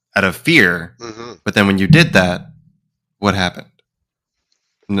 Mhm. out of fear. Mhm. But then when you did that, what happened?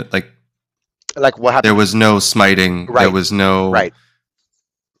 Like Like what happened? there was no smiting, there Right. was no Right.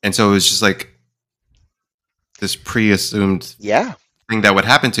 and so it was just like this pre-assumed Yeah. thing that would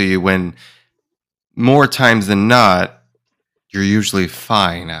happen to you when more times than not, you're usually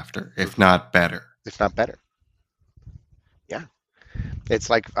fine after, if not better. if not better. Yeah. It's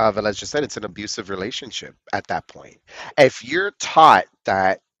like Velez just said, it's an abusive relationship at that point. If you're taught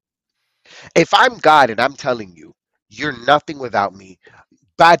that, if I'm God and I'm telling you, you're nothing without me,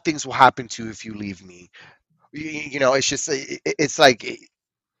 bad things will happen to you if you leave me. You know, it's just, it's like,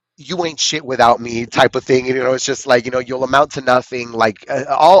 you ain't shit without me type of thing. You know, it's just like, you'll amount to nothing. Like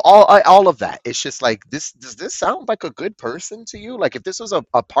all of that. It's just like this. Does this sound like a good person to you? Like if this was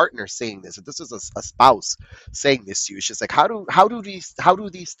a partner saying this, if this was a spouse saying this to you, it's just like how do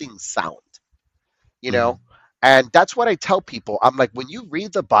these things sound? You Mhm. know, and that's what I tell people. I'm like, when you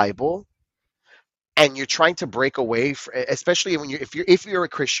read the Bible and you're trying to break away, especially when if you're a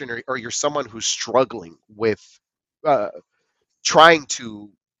Christian, or you're someone who's struggling with uh, trying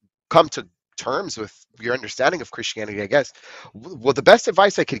to come to terms with your understanding of Christianity, I guess. Well, the best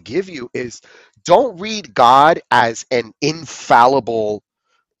advice I could give you is don't read God as an infallible,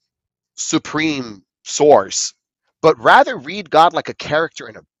 supreme source, but rather read God like a character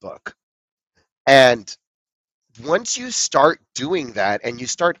in a book. And once you start doing that and you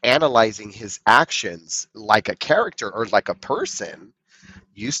start analyzing his actions like a character or like a person,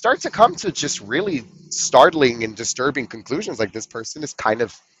 you start to come to just really startling and disturbing conclusions. Like, this person is kind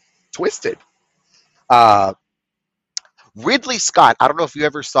of twisted. Uh, Ridley Scott, I don't know if you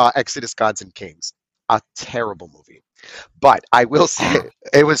ever saw Exodus Gods and Kings. A terrible movie. But I will say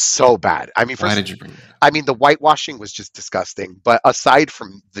it was so bad. I mean, Why did you bring that up? I mean, the whitewashing was just disgusting. But aside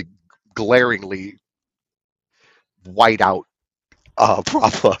from the glaringly white out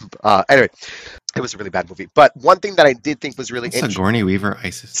problem, anyway, it was a really bad movie. But one thing that I did think was really interesting. Sigourney Weaver,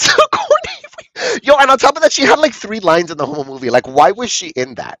 ISIS. Yo, and on top of that, she had like 3 lines in the whole movie. Like, why was she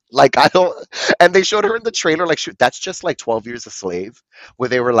in that? Like, I don't. And they showed her in the trailer. Like, that's just like 12 Years a Slave, where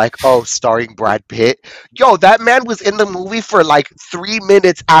they were like, oh, starring Brad Pitt. Yo, that man was in the movie for like 3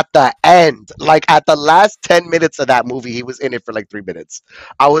 minutes at the end. Like, at the last 10 minutes of that movie, he was in it for like 3 minutes.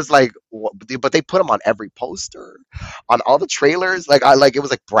 I was like, what? But they put him on every poster, on all the trailers. Like, it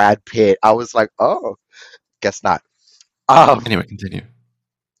was like Brad Pitt. I was like, oh, guess not. Anyway, continue.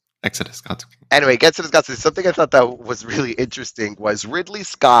 Exodus, Gods. Anyway, get to this. Got to something I thought that was really interesting was Ridley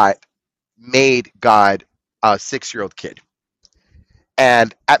Scott made God a 6-year-old kid.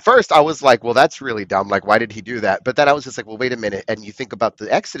 And at first I was like, well, that's really dumb. Like, why did he do that? But then I was just like, well, wait a minute. And you think about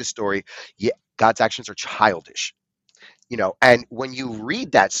the Exodus story, yeah, God's actions are childish, and when you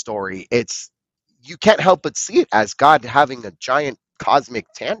read that story, you can't help but see it as God having a giant cosmic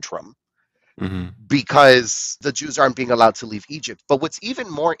tantrum Mm-hmm. because the Jews aren't being allowed to leave Egypt. But what's even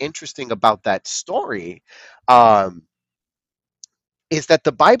more interesting about that story um, is that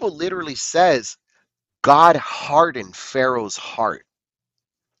the Bible literally says God hardened Pharaoh's heart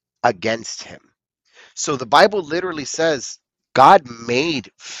against him. So the Bible literally says God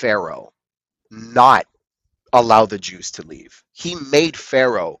made Pharaoh not allow the Jews to leave. He made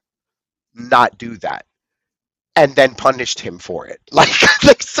Pharaoh not do that and then punished him for it. Like so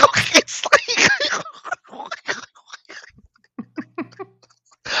it's like it's like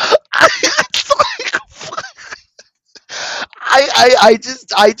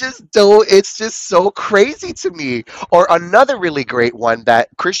I just don't. It's just so crazy to me. Or another really great one that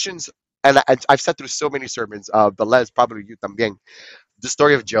Christians, and I've sat through so many sermons. Belez, probably you también. The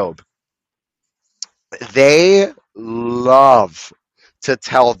story of Job. They love to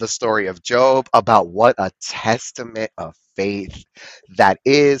tell the story of Job, about what a testament of faith that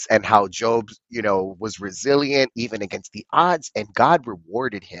is, and how Job, was resilient even against the odds, and God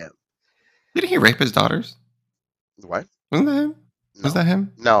rewarded him. Didn't he rape his daughters? What? Wasn't that him? No. Was that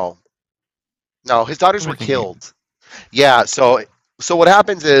him? No, his daughters What were am I thinking? killed. Yeah, so what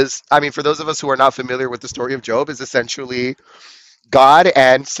happens is, I mean, for those of us who are not familiar with the story of Job, is essentially God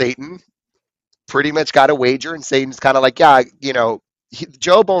and Satan pretty much got a wager, and Satan's kind of like, yeah,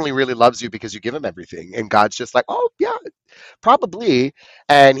 Job only really loves you because you give him everything. And God's just like, oh, yeah, probably.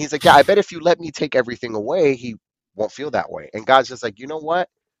 And he's like, yeah, I bet if you let me take everything away, he won't feel that way. And God's just like, you know what?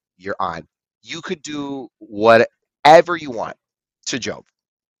 You're on. You could do whatever you want to Job.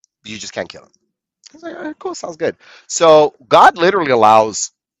 You just can't kill him. I was like, all right, cool, sounds good. So God literally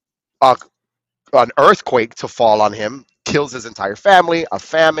allows a an earthquake to fall on him, kills his entire family, a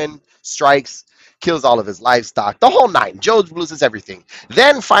famine strikes, kills all of his livestock, the whole nine. Job loses everything.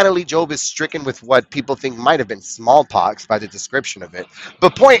 Then finally, Job is stricken with what people think might have been smallpox by the description of it.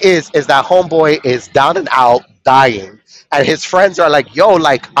 But point is that homeboy is down and out, dying, and his friends are like, yo,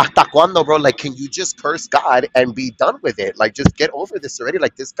 like, hasta cuando, bro? Like, can you just curse God and be done with it? Like, just get over this already.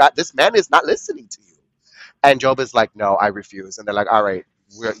 Like, this man is not listening to you. And Job is like, no, I refuse. And they're like, all right,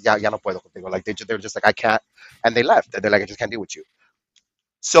 ya no puedo contigo. Like they're just like, I can't. And they left. And they're like, I just can't deal with you.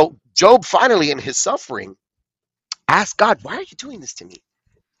 So Job finally, in his suffering, asked God, why are you doing this to me?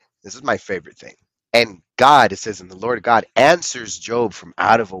 This is my favorite thing. And God, it says, and the Lord God answers Job from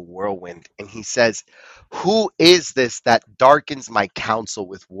out of a whirlwind. And he says, who is this that darkens my counsel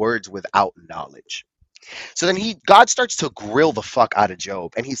with words without knowledge? So then God starts to grill the fuck out of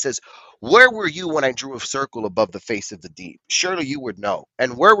Job. And he says, where were you when I drew a circle above the face of the deep? Surely you would know.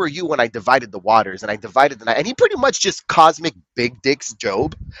 And where were you when I divided the waters and I divided the night? And he pretty much just cosmic big dicks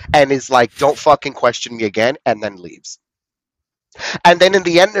Job and is like, don't fucking question me again, and then leaves. And then in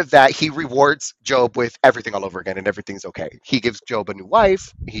the end of that, he rewards Job with everything all over again, and everything's okay. He gives Job a new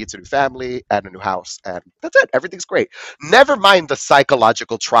wife, he gets a new family, and a new house, and that's it. Everything's great. Never mind the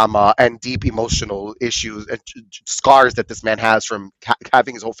psychological trauma and deep emotional issues and scars that this man has from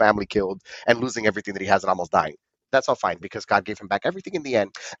having his whole family killed and losing everything that he has and almost dying. That's all fine because God gave him back everything in the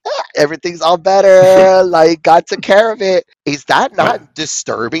end. Everything's all better. Like God took care of it. Is that not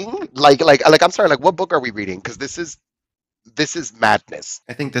disturbing? Like I'm sorry. Like, what book are we reading? Because this is madness.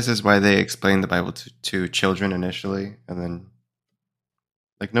 I think this is why they explain the Bible to children initially, and then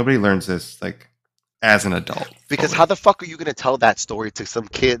like nobody learns this like as an adult. Because fully. how the fuck are you gonna tell that story to some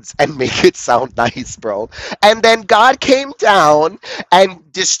kids and make it sound nice, bro? And then God came down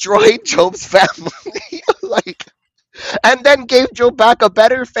and destroyed Job's family, like, and then gave Job back a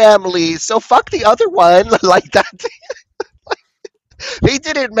better family. So fuck the other one, like that. They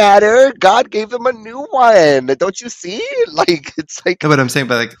didn't matter. God gave them a new one. Don't you see? Like it's like. No, but I'm saying,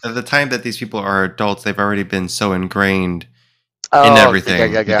 but like at the time that these people are adults, they've already been so ingrained in Oh,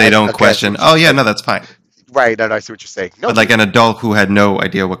 everything. yeah. They don't Okay, question. Oh yeah, no, that's fine. right. No, I see what you're saying. No, But like an adult who had no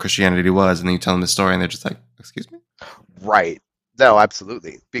idea what Christianity was, and then you tell them the story, and they're just like, "Excuse me." right. No,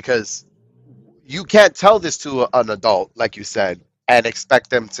 absolutely. Because you can't tell this to an adult, like you said, and expect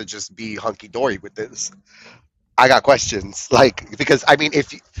them to just be hunky dory with this. I got questions, like because I mean,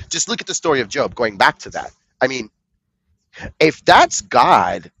 if you just look at the story of Job, going back to that, I mean, if that's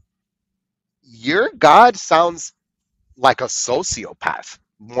God, your God sounds like a sociopath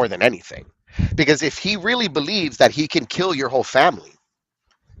more than anything, because if he really believes that he can kill your whole family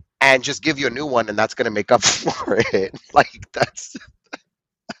and just give you a new one, and that's gonna make up for it, like that's,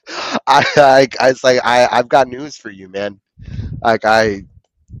 it's like I've got news for you, man. Like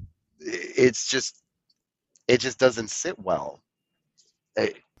it's just. It just doesn't sit well.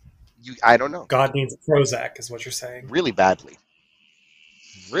 I don't know. God needs Prozac, is what you're saying. Really badly.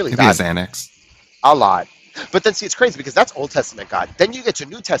 Really Maybe a badly. Xanax. A lot. But then see, it's crazy because that's Old Testament God. Then you get to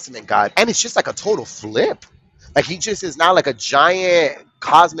New Testament God, and it's just like a total flip. Like he just is now like a giant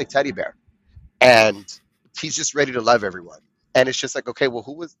cosmic teddy bear, and he's just ready to love everyone. And it's just like, okay, well,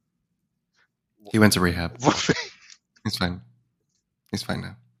 who was? He went to rehab. He's fine. He's fine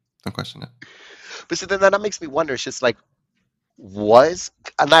now. Don't question it. But so then that makes me wonder. It's just like,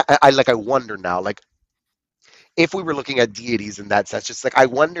 and I wonder now, like, if we were looking at deities in that sense, just like I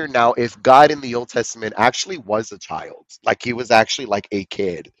wonder now if God in the Old Testament actually was a child, like he was actually like a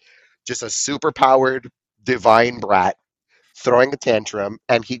kid, just a super powered divine brat throwing a tantrum,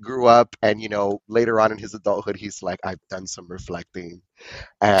 and he grew up, and later on in his adulthood, he's like, I've done some reflecting,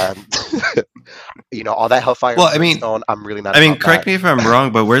 and all that hellfire. Well, I mean, stone, I'm really not. I mean, correct me if I'm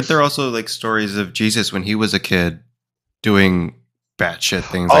wrong, but weren't there also like stories of Jesus when he was a kid doing batshit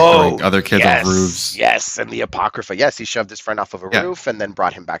things, like throwing other kids off roofs? Yes, and the Apocrypha. Yes, he shoved his friend off of a roof and then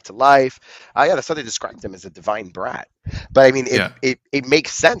brought him back to life. Yeah, that's how they described him, as a divine brat. But I mean, it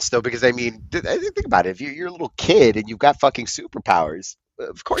makes sense though, because I mean, think about it. If you're a little kid and you've got fucking superpowers,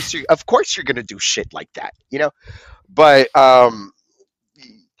 of course you're gonna do shit like that, But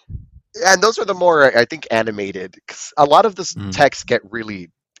and those are the more, I think, animated. 'Cause a lot of this texts get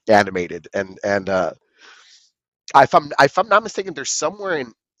really animated, and if I'm not mistaken, there's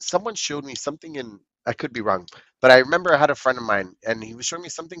someone showed me something in, I could be wrong, but I remember I had a friend of mine, and he was showing me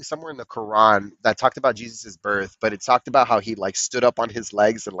something somewhere in the Quran that talked about Jesus' birth, but it talked about how he like stood up on his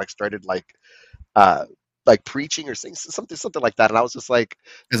legs and like started like preaching or saying something like that, and I was just like,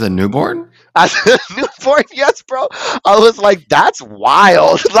 as a newborn, yes, bro. I was like, that's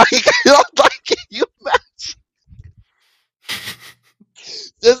wild. Like can you imagine?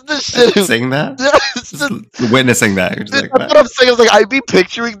 Just the shit. Saying that, witnessing that. You're just like, that's what I'm saying. I was like, I'd be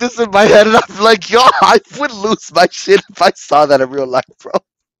picturing this in my head, and I'm like, yo, I would lose my shit if I saw that in real life, bro.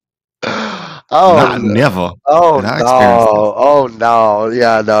 Oh, never. Oh no. Oh no.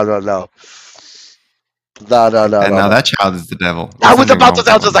 Yeah, no. No. And now that child is the devil. I was about to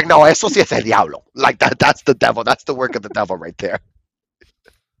say, I was just like, no, eso sí es el diablo. Like that's the devil. That's the work of the devil right there.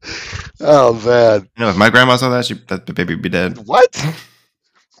 Oh man, You know, if my grandma saw that, that the baby would be dead. what?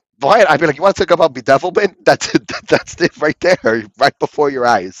 Boy, I'd be like, you want to talk about bedevilment? That's it right there, right before your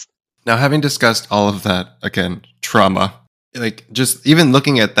eyes. Now, having discussed all of that, again, trauma, like just even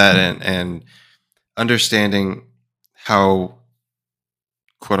looking at that and understanding how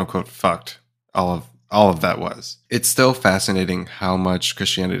quote unquote fucked all of that was, it's still fascinating how much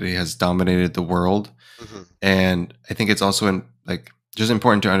Christianity has dominated the world. Mm-hmm. And I think it's also just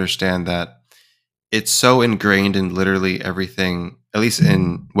important to understand that it's so ingrained in literally everything, at least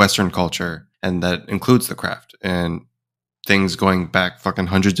in Western culture, and that includes the craft and things going back fucking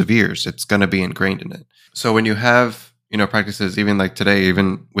hundreds of years. It's going to be ingrained in it. So when you have, practices even like today,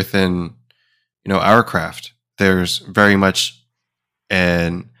 even within, our craft, there's very much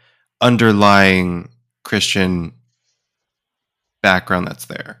an underlying Christian background that's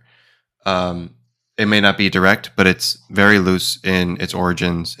there. It may not be direct, but it's very loose in its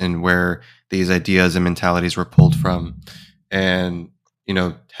origins and where these ideas and mentalities were pulled from. And,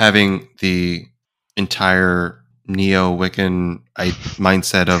 having the entire neo-Wiccan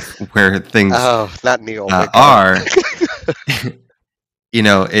mindset of where things not neo-Wiccan. are,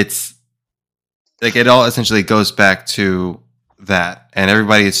 it's like it all essentially goes back to that. And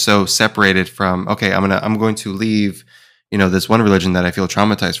everybody is so separated from, okay, I'm going to leave, this one religion that I feel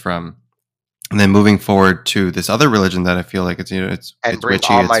traumatized from, and then moving forward to this other religion that I feel like it's bring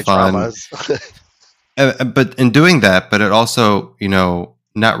witchy, all it's my fun. traumas. But in doing that, but it also,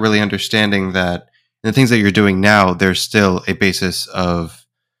 not really understanding that the things that you're doing now, there's still a basis of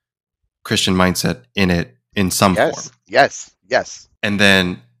Christian mindset in it in some form. Yes. And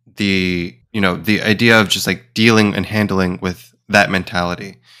then the idea of just like dealing and handling with that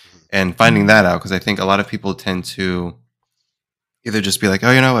mentality and finding that out, because I think a lot of people tend to either just be like,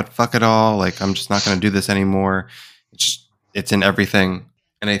 oh, you know what, fuck it all, like I'm just not going to do this anymore. It's in everything.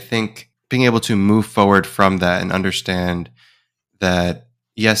 And I think being able to move forward from that and understand that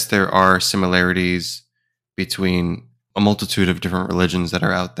yes, there are similarities between a multitude of different religions that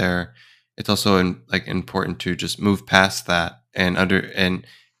are out there. It's also important to just move past that and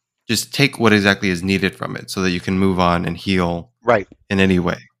just take what exactly is needed from it so that you can move on and heal in any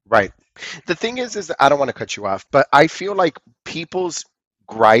way. Right. The thing is I don't want to cut you off, but I feel like people's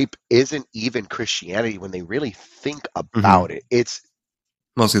gripe isn't even Christianity when they really think about it. It's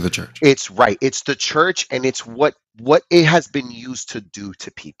mostly the church. It's right. It's the church, and it's what it has been used to do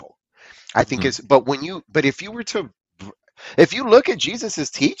to people. I think if you look at Jesus's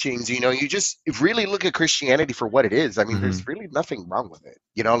teachings, you just really look at Christianity for what it is. I mean, there's really nothing wrong with it.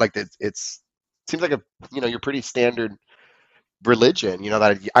 Like it seems like your pretty standard religion,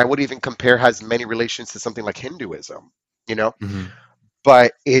 that I would even compare has many relations to something like Hinduism,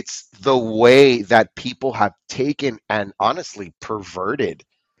 but it's the way that people have taken and honestly perverted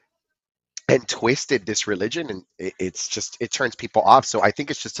and twisted this religion, and it turns people off. So I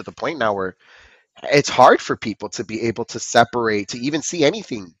think it's just to the point now where it's hard for people to be able to separate, to even see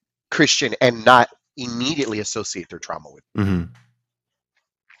anything Christian and not immediately associate their trauma with it.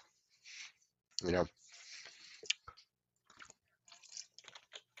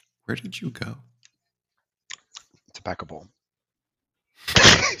 Where did you go? Tobacco bowl.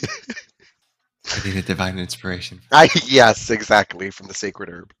 I need a divine inspiration. Yes, exactly, from the sacred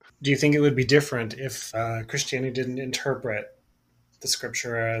herb. Do you think it would be different if Christianity didn't interpret the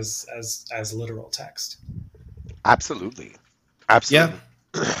scripture as literal text? Absolutely. Yeah,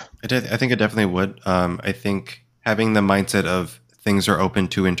 I think it definitely would. I think having the mindset of things are open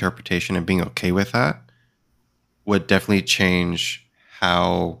to interpretation and being okay with that would definitely change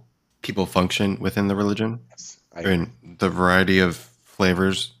how people function within the religion, and the variety of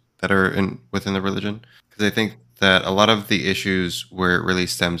flavors that are within the religion. Because I think that a lot of the issues where it really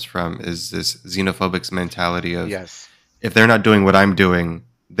stems from is this xenophobic mentality of, if they're not doing what I'm doing,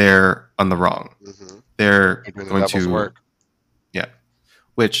 they're on the wrong. They're going to work. Yeah,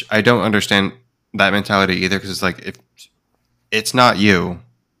 which I don't understand that mentality either, because it's like, if it's not you,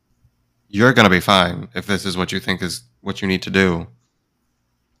 you're gonna be fine if this is what you think is what you need to do.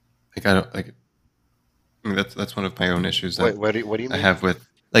 Like I don't like. I mean, that's one of my own issues that what do you mean? I have with,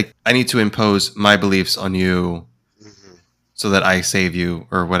 like, I need to impose my beliefs on you so that I save you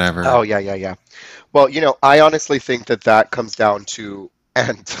or whatever. Oh yeah. Well, I honestly think that comes down to,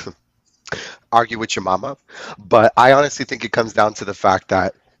 and argue with your mama, but I honestly think it comes down to the fact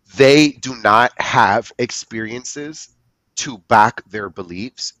that they do not have experiences to back their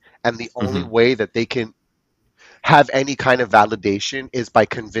beliefs, and the only way that they can have any kind of validation is by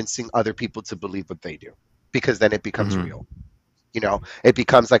convincing other people to believe what they do, because then it becomes real. It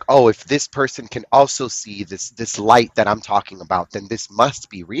becomes like, oh, if this person can also see this light that I'm talking about, then this must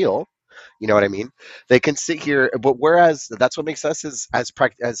be real. You know what I mean? They can sit here, but whereas that's what makes us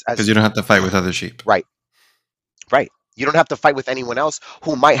Because you don't have to fight with other sheep. right, right. You don't have to fight with anyone else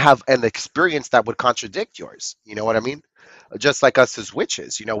who might have an experience that would contradict yours. You know what I mean? Just like us as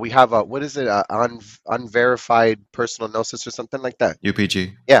witches, we have a, what is it, unverified personal gnosis or something like that.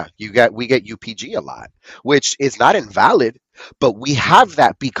 UPG. Yeah, we get UPG a lot, which is not invalid, but we have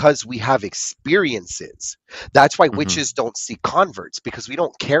that because we have experiences. That's why Mhm. witches don't see converts, because we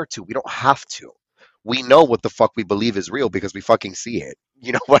don't care to, we don't have to. We know what the fuck we believe is real because we fucking see it.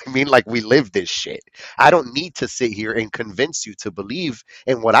 You know what I mean? Like, we live this shit. I don't need to sit here and convince you to believe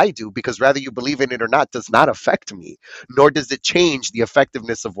in what I do, because whether you believe in it or not does not affect me, nor does it change the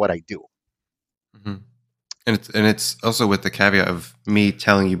effectiveness of what I do. Mhm. And it's also with the caveat of me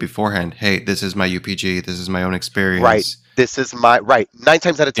telling you beforehand, hey, this is my UPG, this is my own experience. Right. This is my, right. 9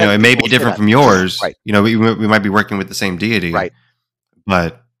 times out of 10. It may people be will say different that. from yours. Right. We might be working with the same deity. Right.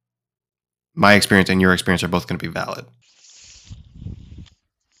 But my experience and your experience are both going to be valid.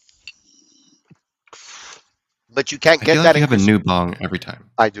 But you can't I get feel that like you in have a new bong every time.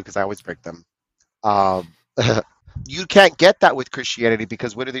 I do, because I always break them. You can't get that with Christianity,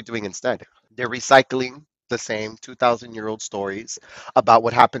 because what are they doing instead? They're recycling the same 2,000-year-old stories about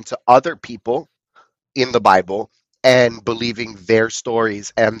what happened to other people in the Bible and believing their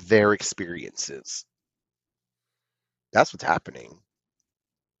stories and their experiences. That's what's happening.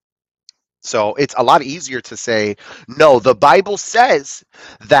 So it's a lot easier to say, no, the Bible says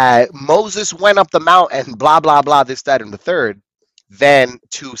that Moses went up the mount and blah, blah, blah, this, that, and the third, than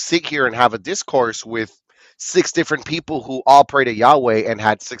to sit here and have a discourse with 6 different people who all pray to Yahweh and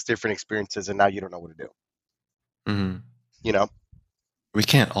had 6 different experiences, and now you don't know what to do. Mm-hmm. You know? We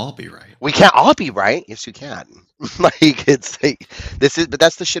can't all be right. We can't all be right. Yes, you can. Like, it's like, but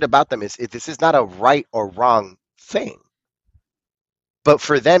that's the shit about them, is this is not a right or wrong thing. But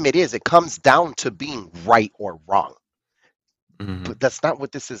for them, it is. It comes down to being right or wrong. Mm-hmm. But that's not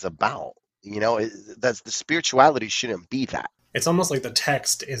what this is about. That's the spirituality shouldn't be that. It's almost like the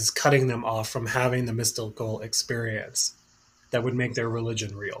text is cutting them off from having the mystical experience that would make their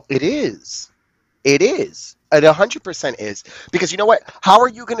religion real. It is. It is. It 100% is. Because you know what? How are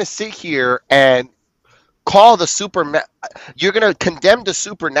you going to sit here and call the you're going to condemn the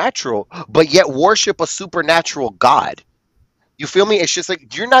supernatural, but yet worship a supernatural God? You feel me? It's just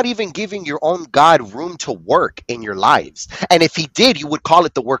like, you're not even giving your own God room to work in your lives. And if he did, you would call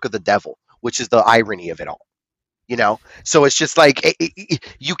it the work of the devil, which is the irony of it all. So it's just like,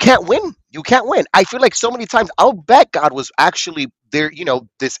 you can't win. You can't win. I feel like so many times, I'll bet God was actually there.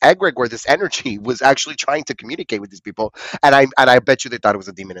 This egregore, this energy was actually trying to communicate with these people. And I bet you they thought it was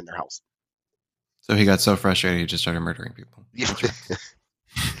a demon in their house. So he got so frustrated, he just started murdering people.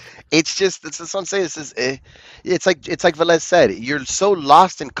 It's just, that's what I'm saying. It's like Velez said, you're so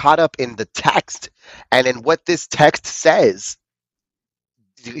lost and caught up in the text and in what this text says,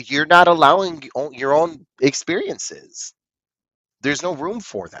 you're not allowing your own experiences. There's no room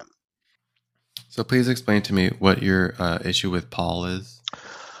for them. So please explain to me what your issue with Paul is.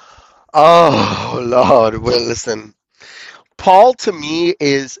 Oh, Lord. Well, listen. Paul, to me,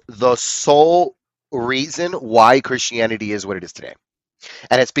 is the sole reason why Christianity is what it is today.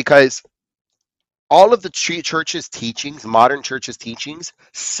 And it's because all of the church's teachings, modern church's teachings,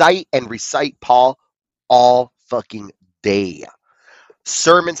 cite and recite Paul all fucking day.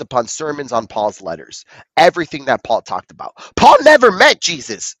 Sermons upon sermons on Paul's letters. Everything that Paul talked about. Paul never met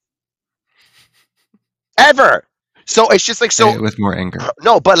Jesus. Ever. So it's just like, so with more anger.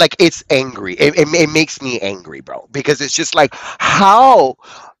 No, but like, it's angry. It makes me angry, bro, because it's just like, how.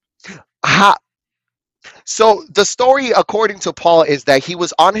 So the story, according to Paul, is that he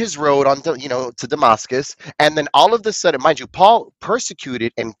was on his road to Damascus, and then all of a sudden, mind you, Paul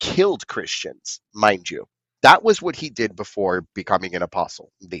persecuted and killed Christians, mind you. That was what he did before becoming an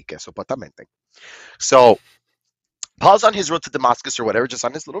apostle. So Paul's on his road to Damascus or whatever, just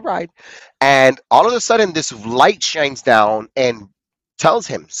on his little ride, and all of a sudden this light shines down and tells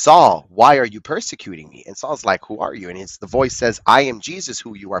him, Saul, why are you persecuting me? And Saul's like, who are you? And the voice says, I am Jesus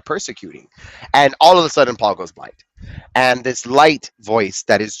who you are persecuting. And all of a sudden Paul goes blind. And this light voice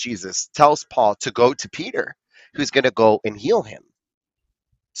that is Jesus tells Paul to go to Peter, who's going to go and heal him.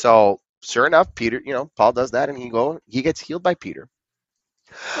 So sure enough, Peter, Paul does that, and he gets healed by Peter.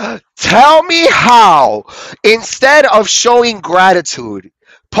 Tell me how, instead of showing gratitude,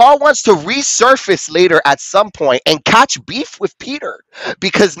 Paul wants to resurface later at some point and catch beef with Peter,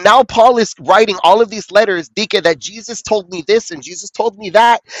 because now Paul is writing all of these letters, Dike, that Jesus told me this and Jesus told me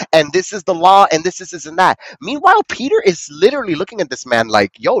that, and this is the law and this and that. Meanwhile, Peter is literally looking at this man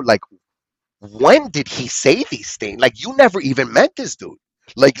like, yo, like, when did he say these things? Like, you never even met this dude.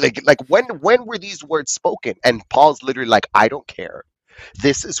 Like when were these words spoken? And Paul's literally like, I don't care.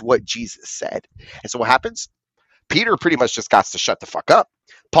 This is what Jesus said. And so what happens? Peter pretty much just got to shut the fuck up.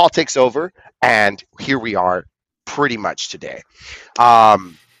 Paul takes over, and here we are pretty much today.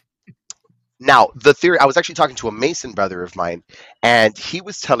 Um, Now, the theory, I was actually talking to a Mason brother of mine, and he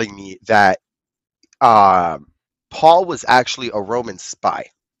was telling me that Paul was actually a Roman spy.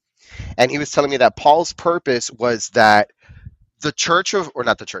 And he was telling me that Paul's purpose was that the church of, or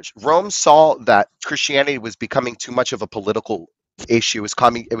not the church, Rome saw that Christianity was becoming too much of a political issue.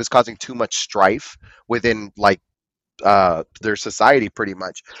 It was causing too much strife within like their society pretty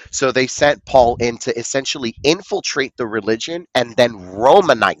much. So they sent Paul in to essentially infiltrate the religion and then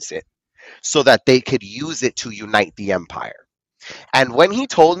Romanize it so that they could use it to unite the empire. And when he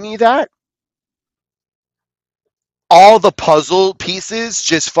told me that, all the puzzle pieces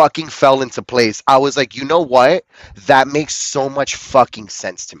just fucking fell into place. I was like, you know what? That makes so much fucking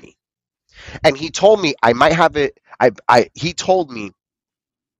sense to me. And he told me I might have it. He told me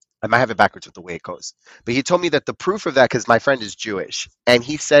I might have it backwards with the way it goes. But he told me that the proof of that, because my friend is Jewish, and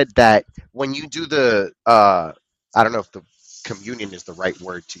he said that when you do the, I don't know if the communion is the right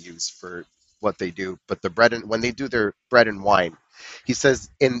word to use for what they do, but the bread and when they do their bread and wine, he says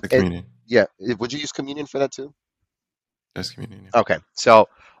The communion. yeah, would you use communion for that too? That's communion. Yeah. Okay, so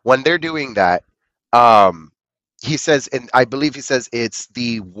when they're doing that, um, he says, and I believe he says it's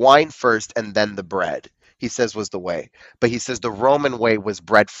the wine first and then the bread. He says was the way, but he says the Roman way was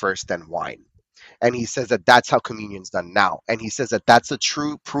bread first, then wine. And he says that that's how communion's done now. And he says that that's a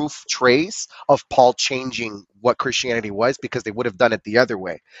true proof trace of Paul changing what Christianity was, because they would have done it the other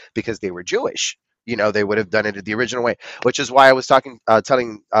way because they were Jewish. You know, they would have done it the original way, which is why I was telling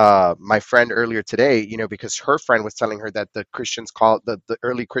my friend earlier today, you know, because her friend was telling her that the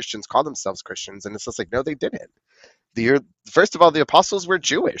early Christians called themselves Christians. And it's just like, no, they didn't. First of all, the apostles were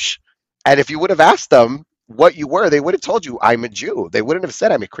Jewish. And if you would have asked them what you were, they would have told you, I'm a Jew. They wouldn't have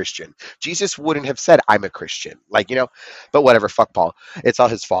said, I'm a Christian. Jesus wouldn't have said, I'm a Christian. Like, you know, but whatever, fuck Paul. It's all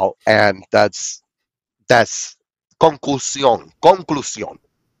his fault. And that's conclusion.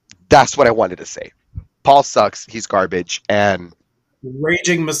 That's what I wanted to say. Paul sucks. He's garbage. And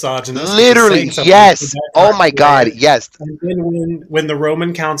Raging misogynist. literally, yes. Oh my God, yes. And then when the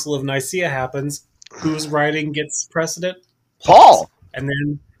Roman Council of Nicaea happens, whose writing gets precedent? Paul.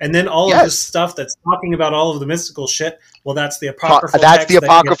 And then all of this stuff that's talking about all of the mystical shit. Well, that's the apocryphal. That's the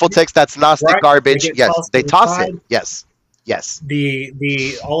apocryphal text. That's Gnostic garbage. Yes, they toss it. Yes.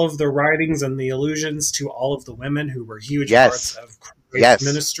 The all of the writings and the allusions to all of the women who were huge parts of Christ's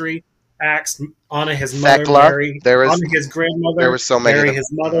ministry. Acts, Anna his mother, Mary, Anna his grandmother, there were so many. Mary his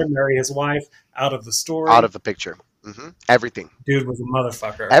mother, Mary his wife, out of the story, out of the picture. Everything. Dude was a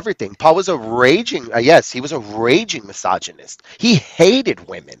motherfucker. Everything. Paul was a raging, he was a raging misogynist. He hated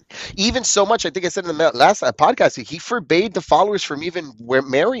women. Even so much, I think I said in the last podcast, he forbade the followers from even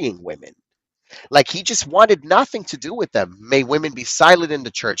marrying women. Like, he just wanted nothing to do with them. May women be silent in the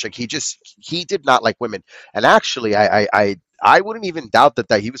church. Like, he did not like women. And actually, I wouldn't even doubt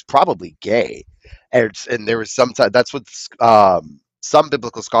that he was probably gay. And there was that's what some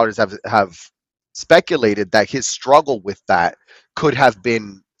biblical scholars have speculated, that his struggle with that could have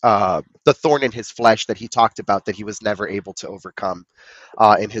been the thorn in his flesh that he talked about, that he was never able to overcome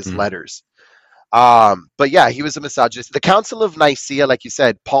in his letters. But yeah, he was a misogynist. The Council of Nicaea, like you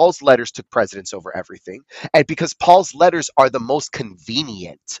said, Paul's letters took precedence over everything. And because Paul's letters are the most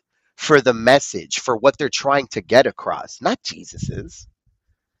convenient for the message, for what they're trying to get across, not Jesus's.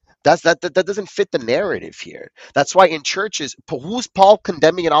 That doesn't fit the narrative here. That's why in churches, who's Paul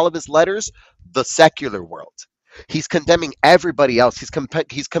condemning in all of his letters? The secular world. He's condemning everybody else. He's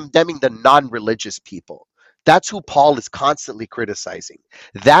condemning the non-religious people. That's who Paul is constantly criticizing.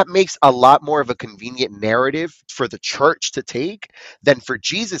 That makes a lot more of a convenient narrative for the church to take than for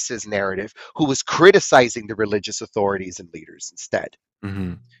Jesus's narrative, who was criticizing the religious authorities and leaders instead.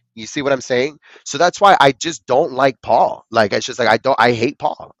 You see what I'm saying? So that's why I just don't like Paul. Like, it's just like, I hate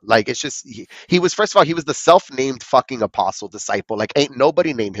Paul. Like, it's just, he was, first of all, he was the self-named fucking apostle disciple. Like, ain't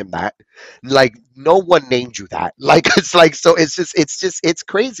nobody named him that. Like, no one named you that. Like, it's like, so it's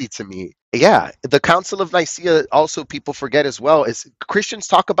crazy to me. Yeah. The Council of Nicaea, also people forget as well, is Christians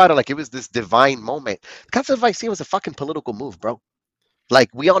talk about it like it was this divine moment. The Council of Nicaea was a fucking political move, bro. Like,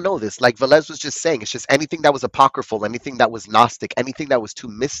 we all know this. Like Velez was just saying, it's just anything that was apocryphal, anything that was Gnostic, anything that was too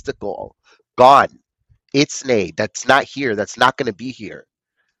mystical, gone. Itsnay, that's not here. That's not going to be here.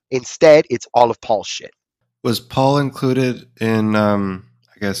 Instead, it's all of Paul's shit. Was Paul included in, I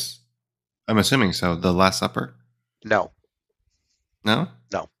guess, I'm assuming so, the Last Supper? No. No?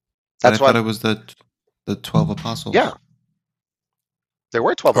 No. That's why I thought it was the 12 apostles. Yeah. There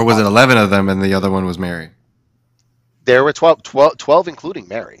were 12 Or was it apostles. 11 of them and the other one was Mary? There were 12 including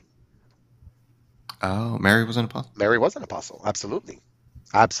Mary. Oh, Mary was an apostle? Mary was an apostle. Absolutely.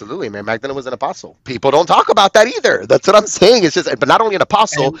 Absolutely. Mary Magdalene was an apostle. People don't talk about that either. That's what I'm saying. It's just, but not only an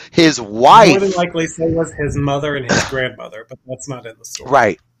apostle, And his more than wife. likely, so was his mother and his grandmother, but that's not in the story.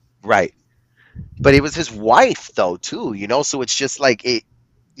 Right. Right. But it was his wife, though, too, you know? So it's just like it.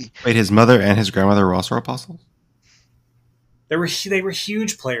 Wait, his mother and his grandmother were also apostles? They were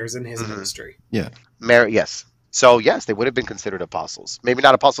huge players in his Mhm. ministry. Yeah. Mary, yes. So yes, they would have been considered apostles. Maybe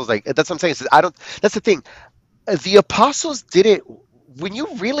not apostles. Like that's what I'm saying. I don't. That's the thing. The apostles didn't. When you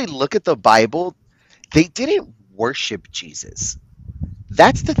really look at the Bible, they didn't worship Jesus.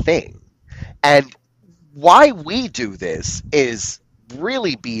 That's the thing. And why we do this is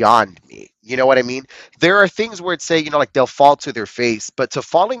really beyond me. You know what I mean? There are things where it say, you know, like they'll fall to their face, but to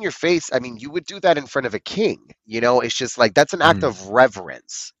fall in your face, I mean, you would do that in front of a king. You know, it's just like that's an act Mhm. of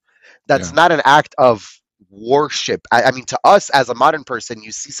reverence. That's Yeah. not an act of worship. I mean, to us as a modern person,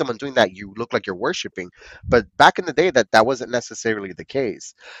 you see someone doing that, you look like you're worshiping. But back in the day, that wasn't necessarily the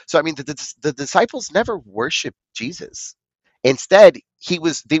case. So I mean, the disciples never worshiped Jesus. Instead,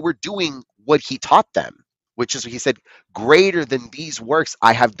 they were doing what he taught them, which is he said, "Greater than these works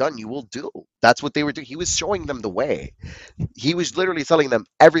I have done, you will do." That's what they were doing. He was showing them the way. He was literally telling them,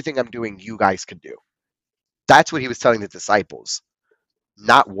 "Everything I'm doing, you guys can do." That's what he was telling the disciples,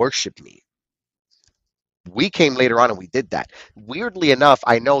 not worship me. We came later on and we did that. Weirdly enough,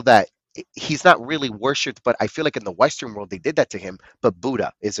 I know that he's not really worshipped, but I feel like in the Western world they did that to him. But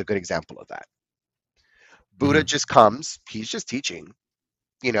Buddha is a good example of that. Buddha just comes, he's just teaching,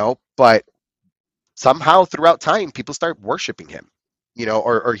 you know, but somehow throughout time people start worshiping him, you know,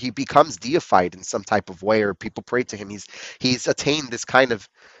 or he becomes deified in some type of way, or people pray to him. He's attained this kind of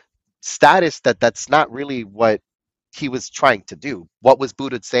status that's not really what he was trying to do. What was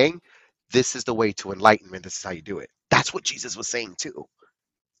Buddha saying? This is the way to enlightenment. This is how you do it. That's what Jesus was saying too.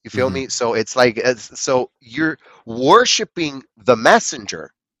 You feel Mhm. me? So it's like, so you're worshiping the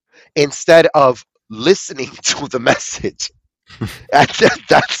messenger instead of listening to the message. And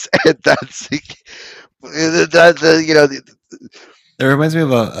that's you know, It reminds me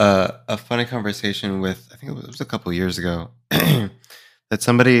of a funny conversation with, I think it was a couple years ago, that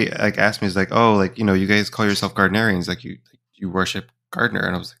somebody like asked me, is like, oh, like, you know, you guys call yourself Gardnerians, like you worship Gardner,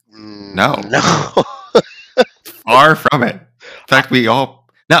 and I was like, no, no. far from it. In fact, we all,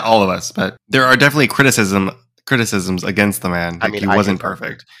 not all of us, but there are definitely criticisms against the man. I Like mean, he I wasn't hate him,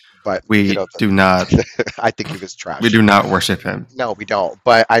 perfect. but We you know, do not, I think he was trash. we do not worship him. No, we don't.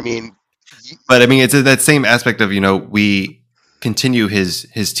 But I mean, But I mean, it's that same aspect of, you know, we continue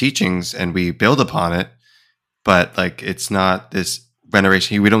his teachings and we build upon it, but like it's not this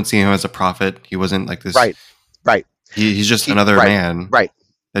veneration. We don't see him as a prophet. He wasn't like this. right, right. He's just He, another right, man right.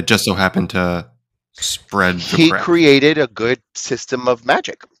 that just so happened to spread the He crap. created a good system of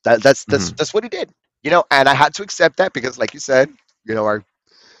magic. That's what he did. You know, and I had to accept that because, like you said, you know, our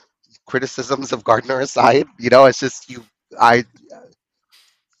criticisms of Gardner aside, you know, it's just I,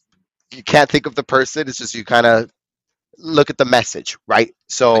 you can't think of the person. It's just you kind of look at the message, right?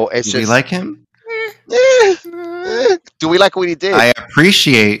 So it's Do we just, like him? do we like what he did? I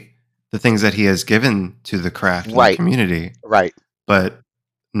appreciate the things that he has given to the craft and the Right. community, Right. but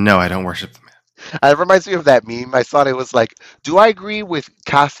no, I don't worship the man. It reminds me of that meme. I thought it was like, do I agree with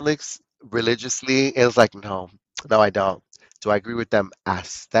Catholics religiously? It was like, no, I don't. Do I agree with them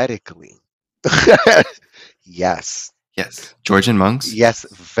aesthetically? Yes. Yes, Georgian monks. Yes,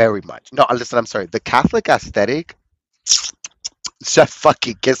 very much. No, listen, I'm sorry. The Catholic aesthetic, chef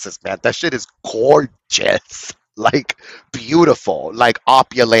fucking kisses, man. That shit is gorgeous. Like beautiful, like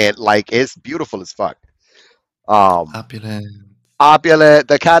opulent, like it's beautiful as fuck. Opulent. Opulent,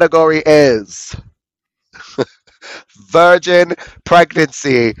 the category is virgin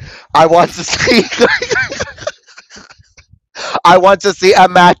pregnancy. I want to see I want to see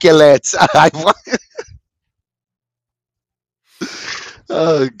immaculate.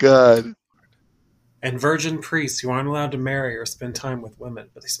 Oh god. And virgin priests who aren't allowed to marry or spend time with women,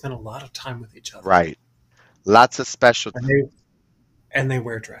 but they spend a lot of time with each other. Right. Lots of special. And they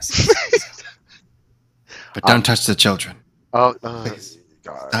wear dresses. But don't touch the children. Oh, Please.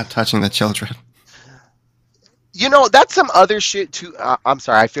 God. Not touching the children. You know, that's some other shit too. I'm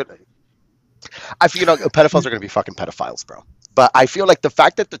sorry. I feel you know, pedophiles are gonna be fucking pedophiles, bro. But I feel like the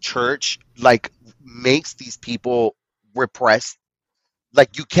fact that the church like makes these people repressed,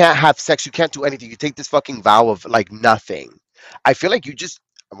 like you can't have sex, you can't do anything. You take this fucking vow of like nothing. I feel like you just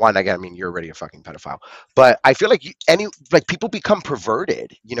one again. I mean, you're already a fucking pedophile, but I feel like like people become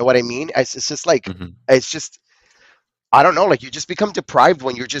perverted. You know what I mean? It's just like Mhm. it's just I don't know, like you just become deprived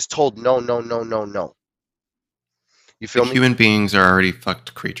when you're just told no, no, no, no, no. You feel Like me? human beings are already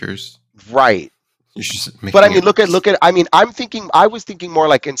fucked creatures. Right. You're just But I making mean, it worse. look at. I mean, I was thinking more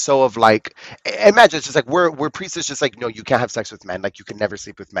like, and so of like, imagine it's just like we're priests is just like, no, you can't have sex with men, like you can never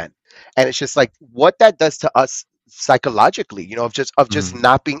sleep with men, and it's just like what that does to us psychologically, of just Mhm.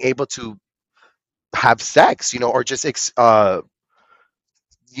 not being able to have sex, or just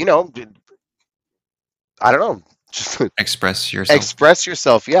you know, I don't know, just Express yourself. express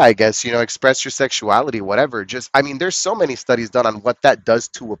yourself. Yeah, I guess, express your sexuality, whatever. Just, I mean, there's so many studies done on what that does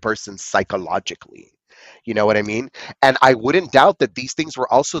to a person psychologically. You know what I mean? And I wouldn't doubt that these things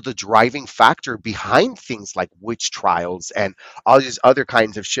were also the driving factor behind things like witch trials and all these other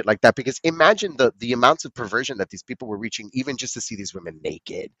kinds of shit like that. Because imagine the amounts of perversion that these people were reaching, even just to see these women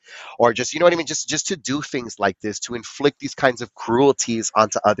naked, or just, you know what I mean, just to do things like this, to inflict these kinds of cruelties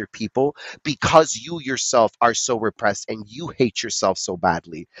onto other people because you yourself are so repressed and you hate yourself so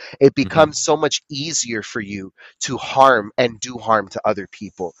badly. It Hmm. becomes so much easier for you to harm and do harm to other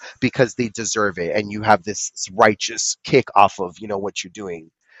people because they deserve it, and you have this righteous kick off of, what you're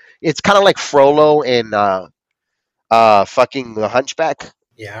doing. It's kind of like Frollo in fucking The Hunchback.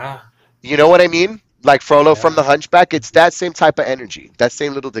 Yeah. You know what I mean? Like Frollo from The Yeah. Hunchback. It's that same type of energy, that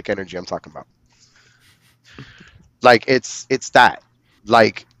same little dick energy I'm talking about. Like it's that.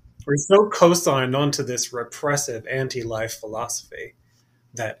 Like We're so co-signed onto this repressive anti-life philosophy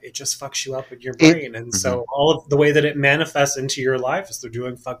that it just fucks you up in your it. brain. And Hmm. so all of the way that it manifests into your life is through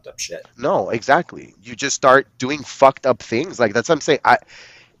doing fucked up shit. No, exactly. You just start doing fucked up things. Like that's what I'm saying. I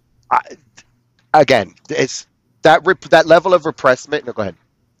again, it's that level of repressment. No, go ahead.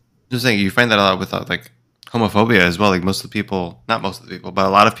 Just saying, you find that a lot with like homophobia as well. Like most of the people, not most of the people, but a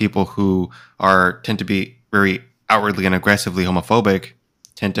lot of people who are tend to be very outwardly and aggressively homophobic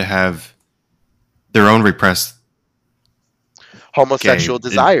tend to have their own repressed gay. Homosexual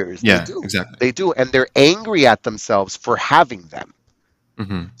desires. They Yeah, do. exactly. They do. And they're angry at themselves for having them.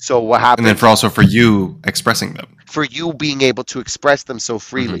 Hmm. So what And then happens for you expressing them. for you being able to express them so Hmm.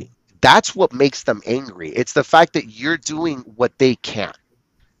 freely? That's what makes them angry. It's the fact that you're doing what they can't.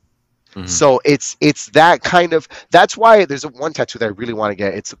 Hmm. So it's that kind of, that's why there's one tattoo that I really want to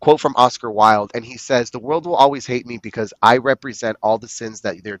get. It's a quote from Oscar Wilde, and he says, "The world will always hate me because I represent all the sins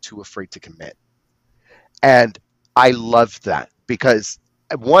that they're too afraid to commit." And I loved that because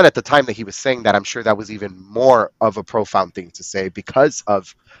one, at the time that he was saying that, I'm sure that was even more of a profound thing to say because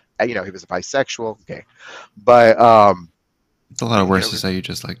of, he was a bisexual. Okay, but It's a lot of you worse know to say you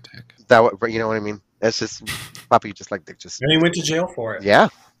just like dick. you know what I mean. It's just Papa, just like just And he went to jail for it. yeah,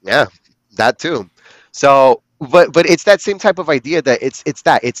 yeah, that too. So, but it's that same type of idea that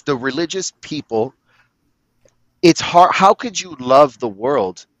it's the religious people. It's hard. How could you love the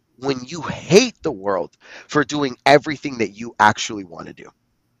world when you hate the world for doing everything that you actually want to do?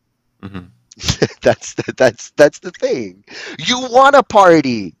 Hmm. That's the thing. You want to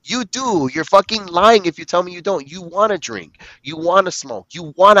party. You do. You're fucking lying if you tell me you don't. You want to drink. You want to smoke.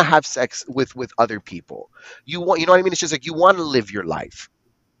 You want to have sex with other people. You know what I mean? It's just like you want to live your life,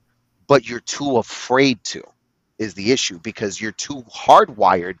 but you're too afraid to is the issue because you're too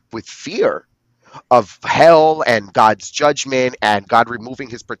hardwired with fear of hell and God's judgment and God removing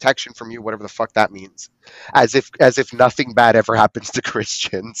his protection from you, whatever the fuck that means. As if nothing bad ever happens to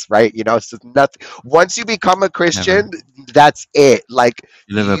Christians, right? It's just nothing. Once you become a Never. Christian, that's it. Like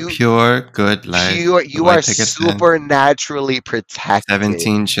You live a you pure, good life. you are White picket fence, supernaturally protected.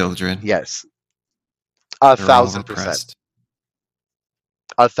 17 children. Yes. A They're all thousand percent. oppressed.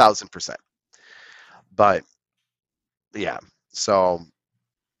 1,000%. But yeah. So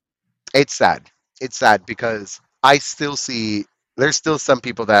it's sad. It's sad because I still see there's still some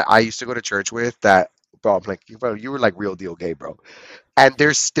people that I used to go to church with that, bro, I'm like, bro, you were like real deal gay, bro. And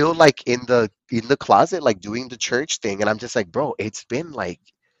they're still like in the closet, like doing the church thing. And I'm just like, bro, it's been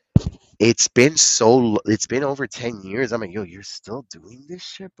over 10 years. I'm like, yo, you're still doing this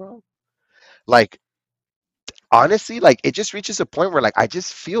shit, bro? Like, honestly, like it just reaches a point where like I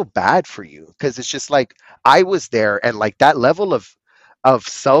just feel bad for you because it's just like I was there, and like that level of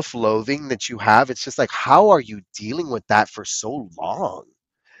self-loathing that you have, it's just like how are you dealing with that for so long?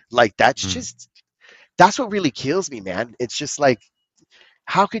 Like Mhm. that's what really kills me, man. It's just like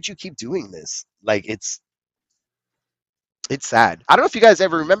how could you keep doing this? Like it's sad. I don't know if you guys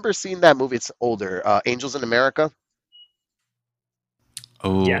ever remember seeing that movie. It's older, Angels in America.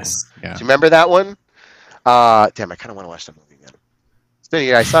 Oh, Yes. yeah. Do you remember that one? Damn, I kind of want to watch that movie again. It's been a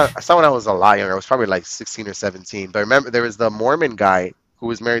year. I saw when I was a lot younger. I was probably like 16 or 17. But I remember there was the Mormon guy who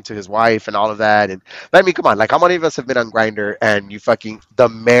was married to his wife and all of that. And I mean, come on, like how many of us have been on Grinder and you fucking the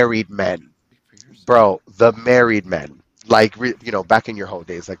married men, Speak for yourself. bro? The married men. Like, back in your whole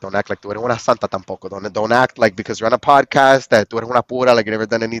days, like, don't act like tú eres una santa tampoco. Don't act like because you're on a podcast that tú eres una pura, like you never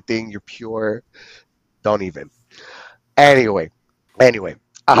done anything, you're pure. Don't even. Anyway,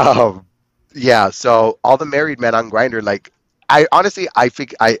 yeah. So all the married men on Grindr, like, I honestly, I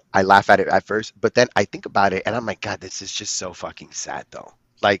think I laugh at it at first, but then I think about it and I'm like, God, this is just so fucking sad though.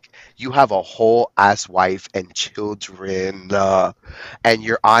 Like, you have a whole ass wife and children, and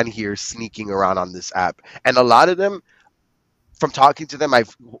you're on here sneaking around on this app, and a lot of them, from talking to them,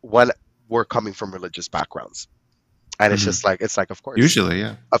 we're coming from religious backgrounds, and it's just like, of course, Usually,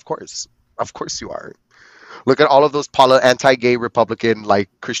 yeah. of course you are. Look at all of those anti-gay Republican, like,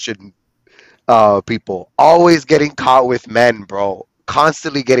 Christian people always getting caught with men, bro.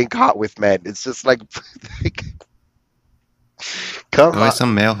 Constantly getting caught with men. It's just like, come Always on.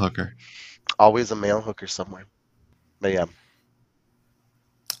 some male hooker. Always a male hooker somewhere. But yeah.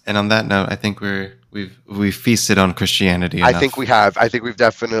 And on that note, I think we've feasted on Christianity enough I think we have. I think we've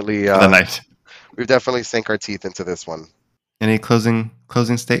definitely for the night. we've definitely sank our teeth into this one. Any closing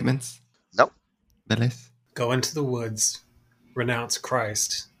statements? Nope. Beles? Go into the woods, renounce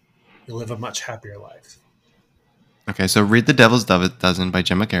Christ. You'll live a much happier life. Okay, so read The Devil's Dozen by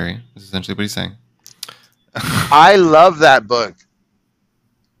Jim McCary. That's essentially what he's saying. I love that book.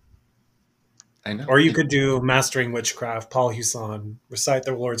 I know. Or you could do Mastering Witchcraft, Paul Husson, recite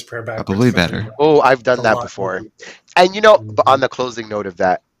the Lord's Prayer backwards. Probably for better. 3 Oh, I've done A that lot. before. And but on the closing note of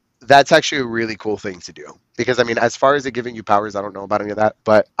that, that's actually a really cool thing to do. Because I mean, as far as it giving you powers, I don't know about any of that,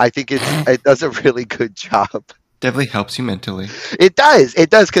 but I think it does a really good job. Definitely helps you mentally. It does.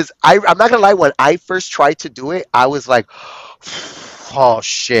 Because I'm not gonna lie, when I first tried to do it, I was like, oh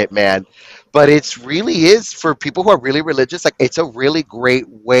shit, man. But it's really is, for people who are really religious, like, it's a really great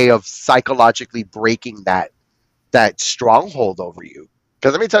way of psychologically breaking that stronghold over you.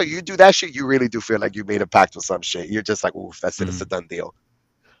 Because let me tell you, you do that shit, you really do feel like you made a pact with some shit. You're just like, oof, that's it. It's a done deal.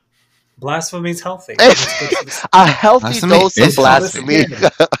 Blasphemy's healthy. It's good for the, A healthy Blasphemy dose of is blasphemy.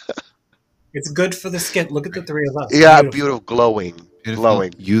 it's good for the skin. Look at the three of us. Yeah, beautiful, glowing, Beautiful,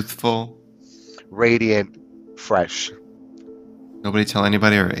 youthful. radiant, fresh. Nobody tell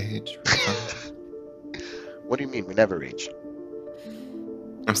anybody our age. What do you mean? We never age.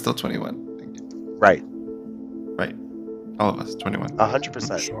 I'm still 21. Thank you. Right. Right. All of us, 21.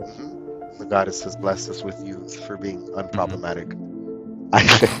 100%. Sure. The goddess has blessed us with youth for being unproblematic.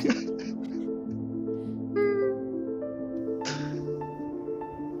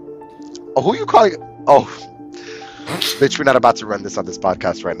 Oh, who are you calling? Oh, bitch, we're not about to run this on this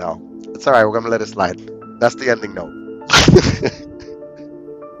podcast right now. It's all right. We're going to let it slide. That's the ending note.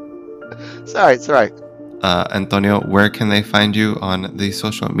 It's all right. It's all right. Antonio, where can they find you on the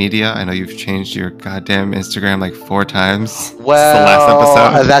social media? I know you've changed your goddamn Instagram like 4 times since the last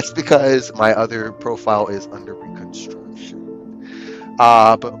episode. That's because my other profile is under reconstruction.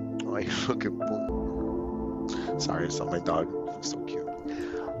 But look at, sorry, I saw my dog. He's so cute.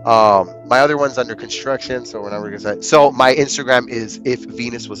 My other one's under construction, so we're not gonna say. So my Instagram is If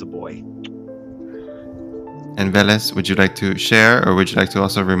Venus Was a Boy. And Veles, would you like to share, or would you like to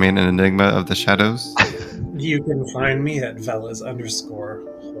also remain an enigma of the shadows? You can find me at Velas_horn.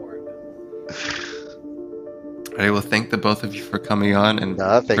 I will thank the both of you for coming on and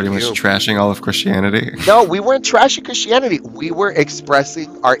Thank pretty much you. trashing all of Christianity. No, we weren't trashing Christianity. We were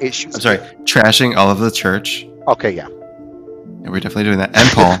expressing our issues. I'm sorry, trashing all of the church. Okay, yeah. Yeah, we're definitely doing that. And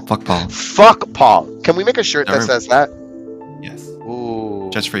Paul. Fuck Paul. Fuck Paul. Can we make a shirt that Never- says that? Yes. Ooh.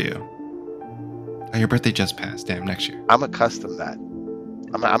 Just for you. Oh, your birthday just passed. Damn, next year. I'm gonna custom that.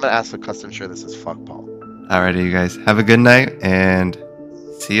 I'm gonna ask a custom shirt that says fuck Paul. Alrighty, you guys. Have a good night and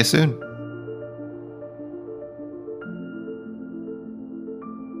see you soon.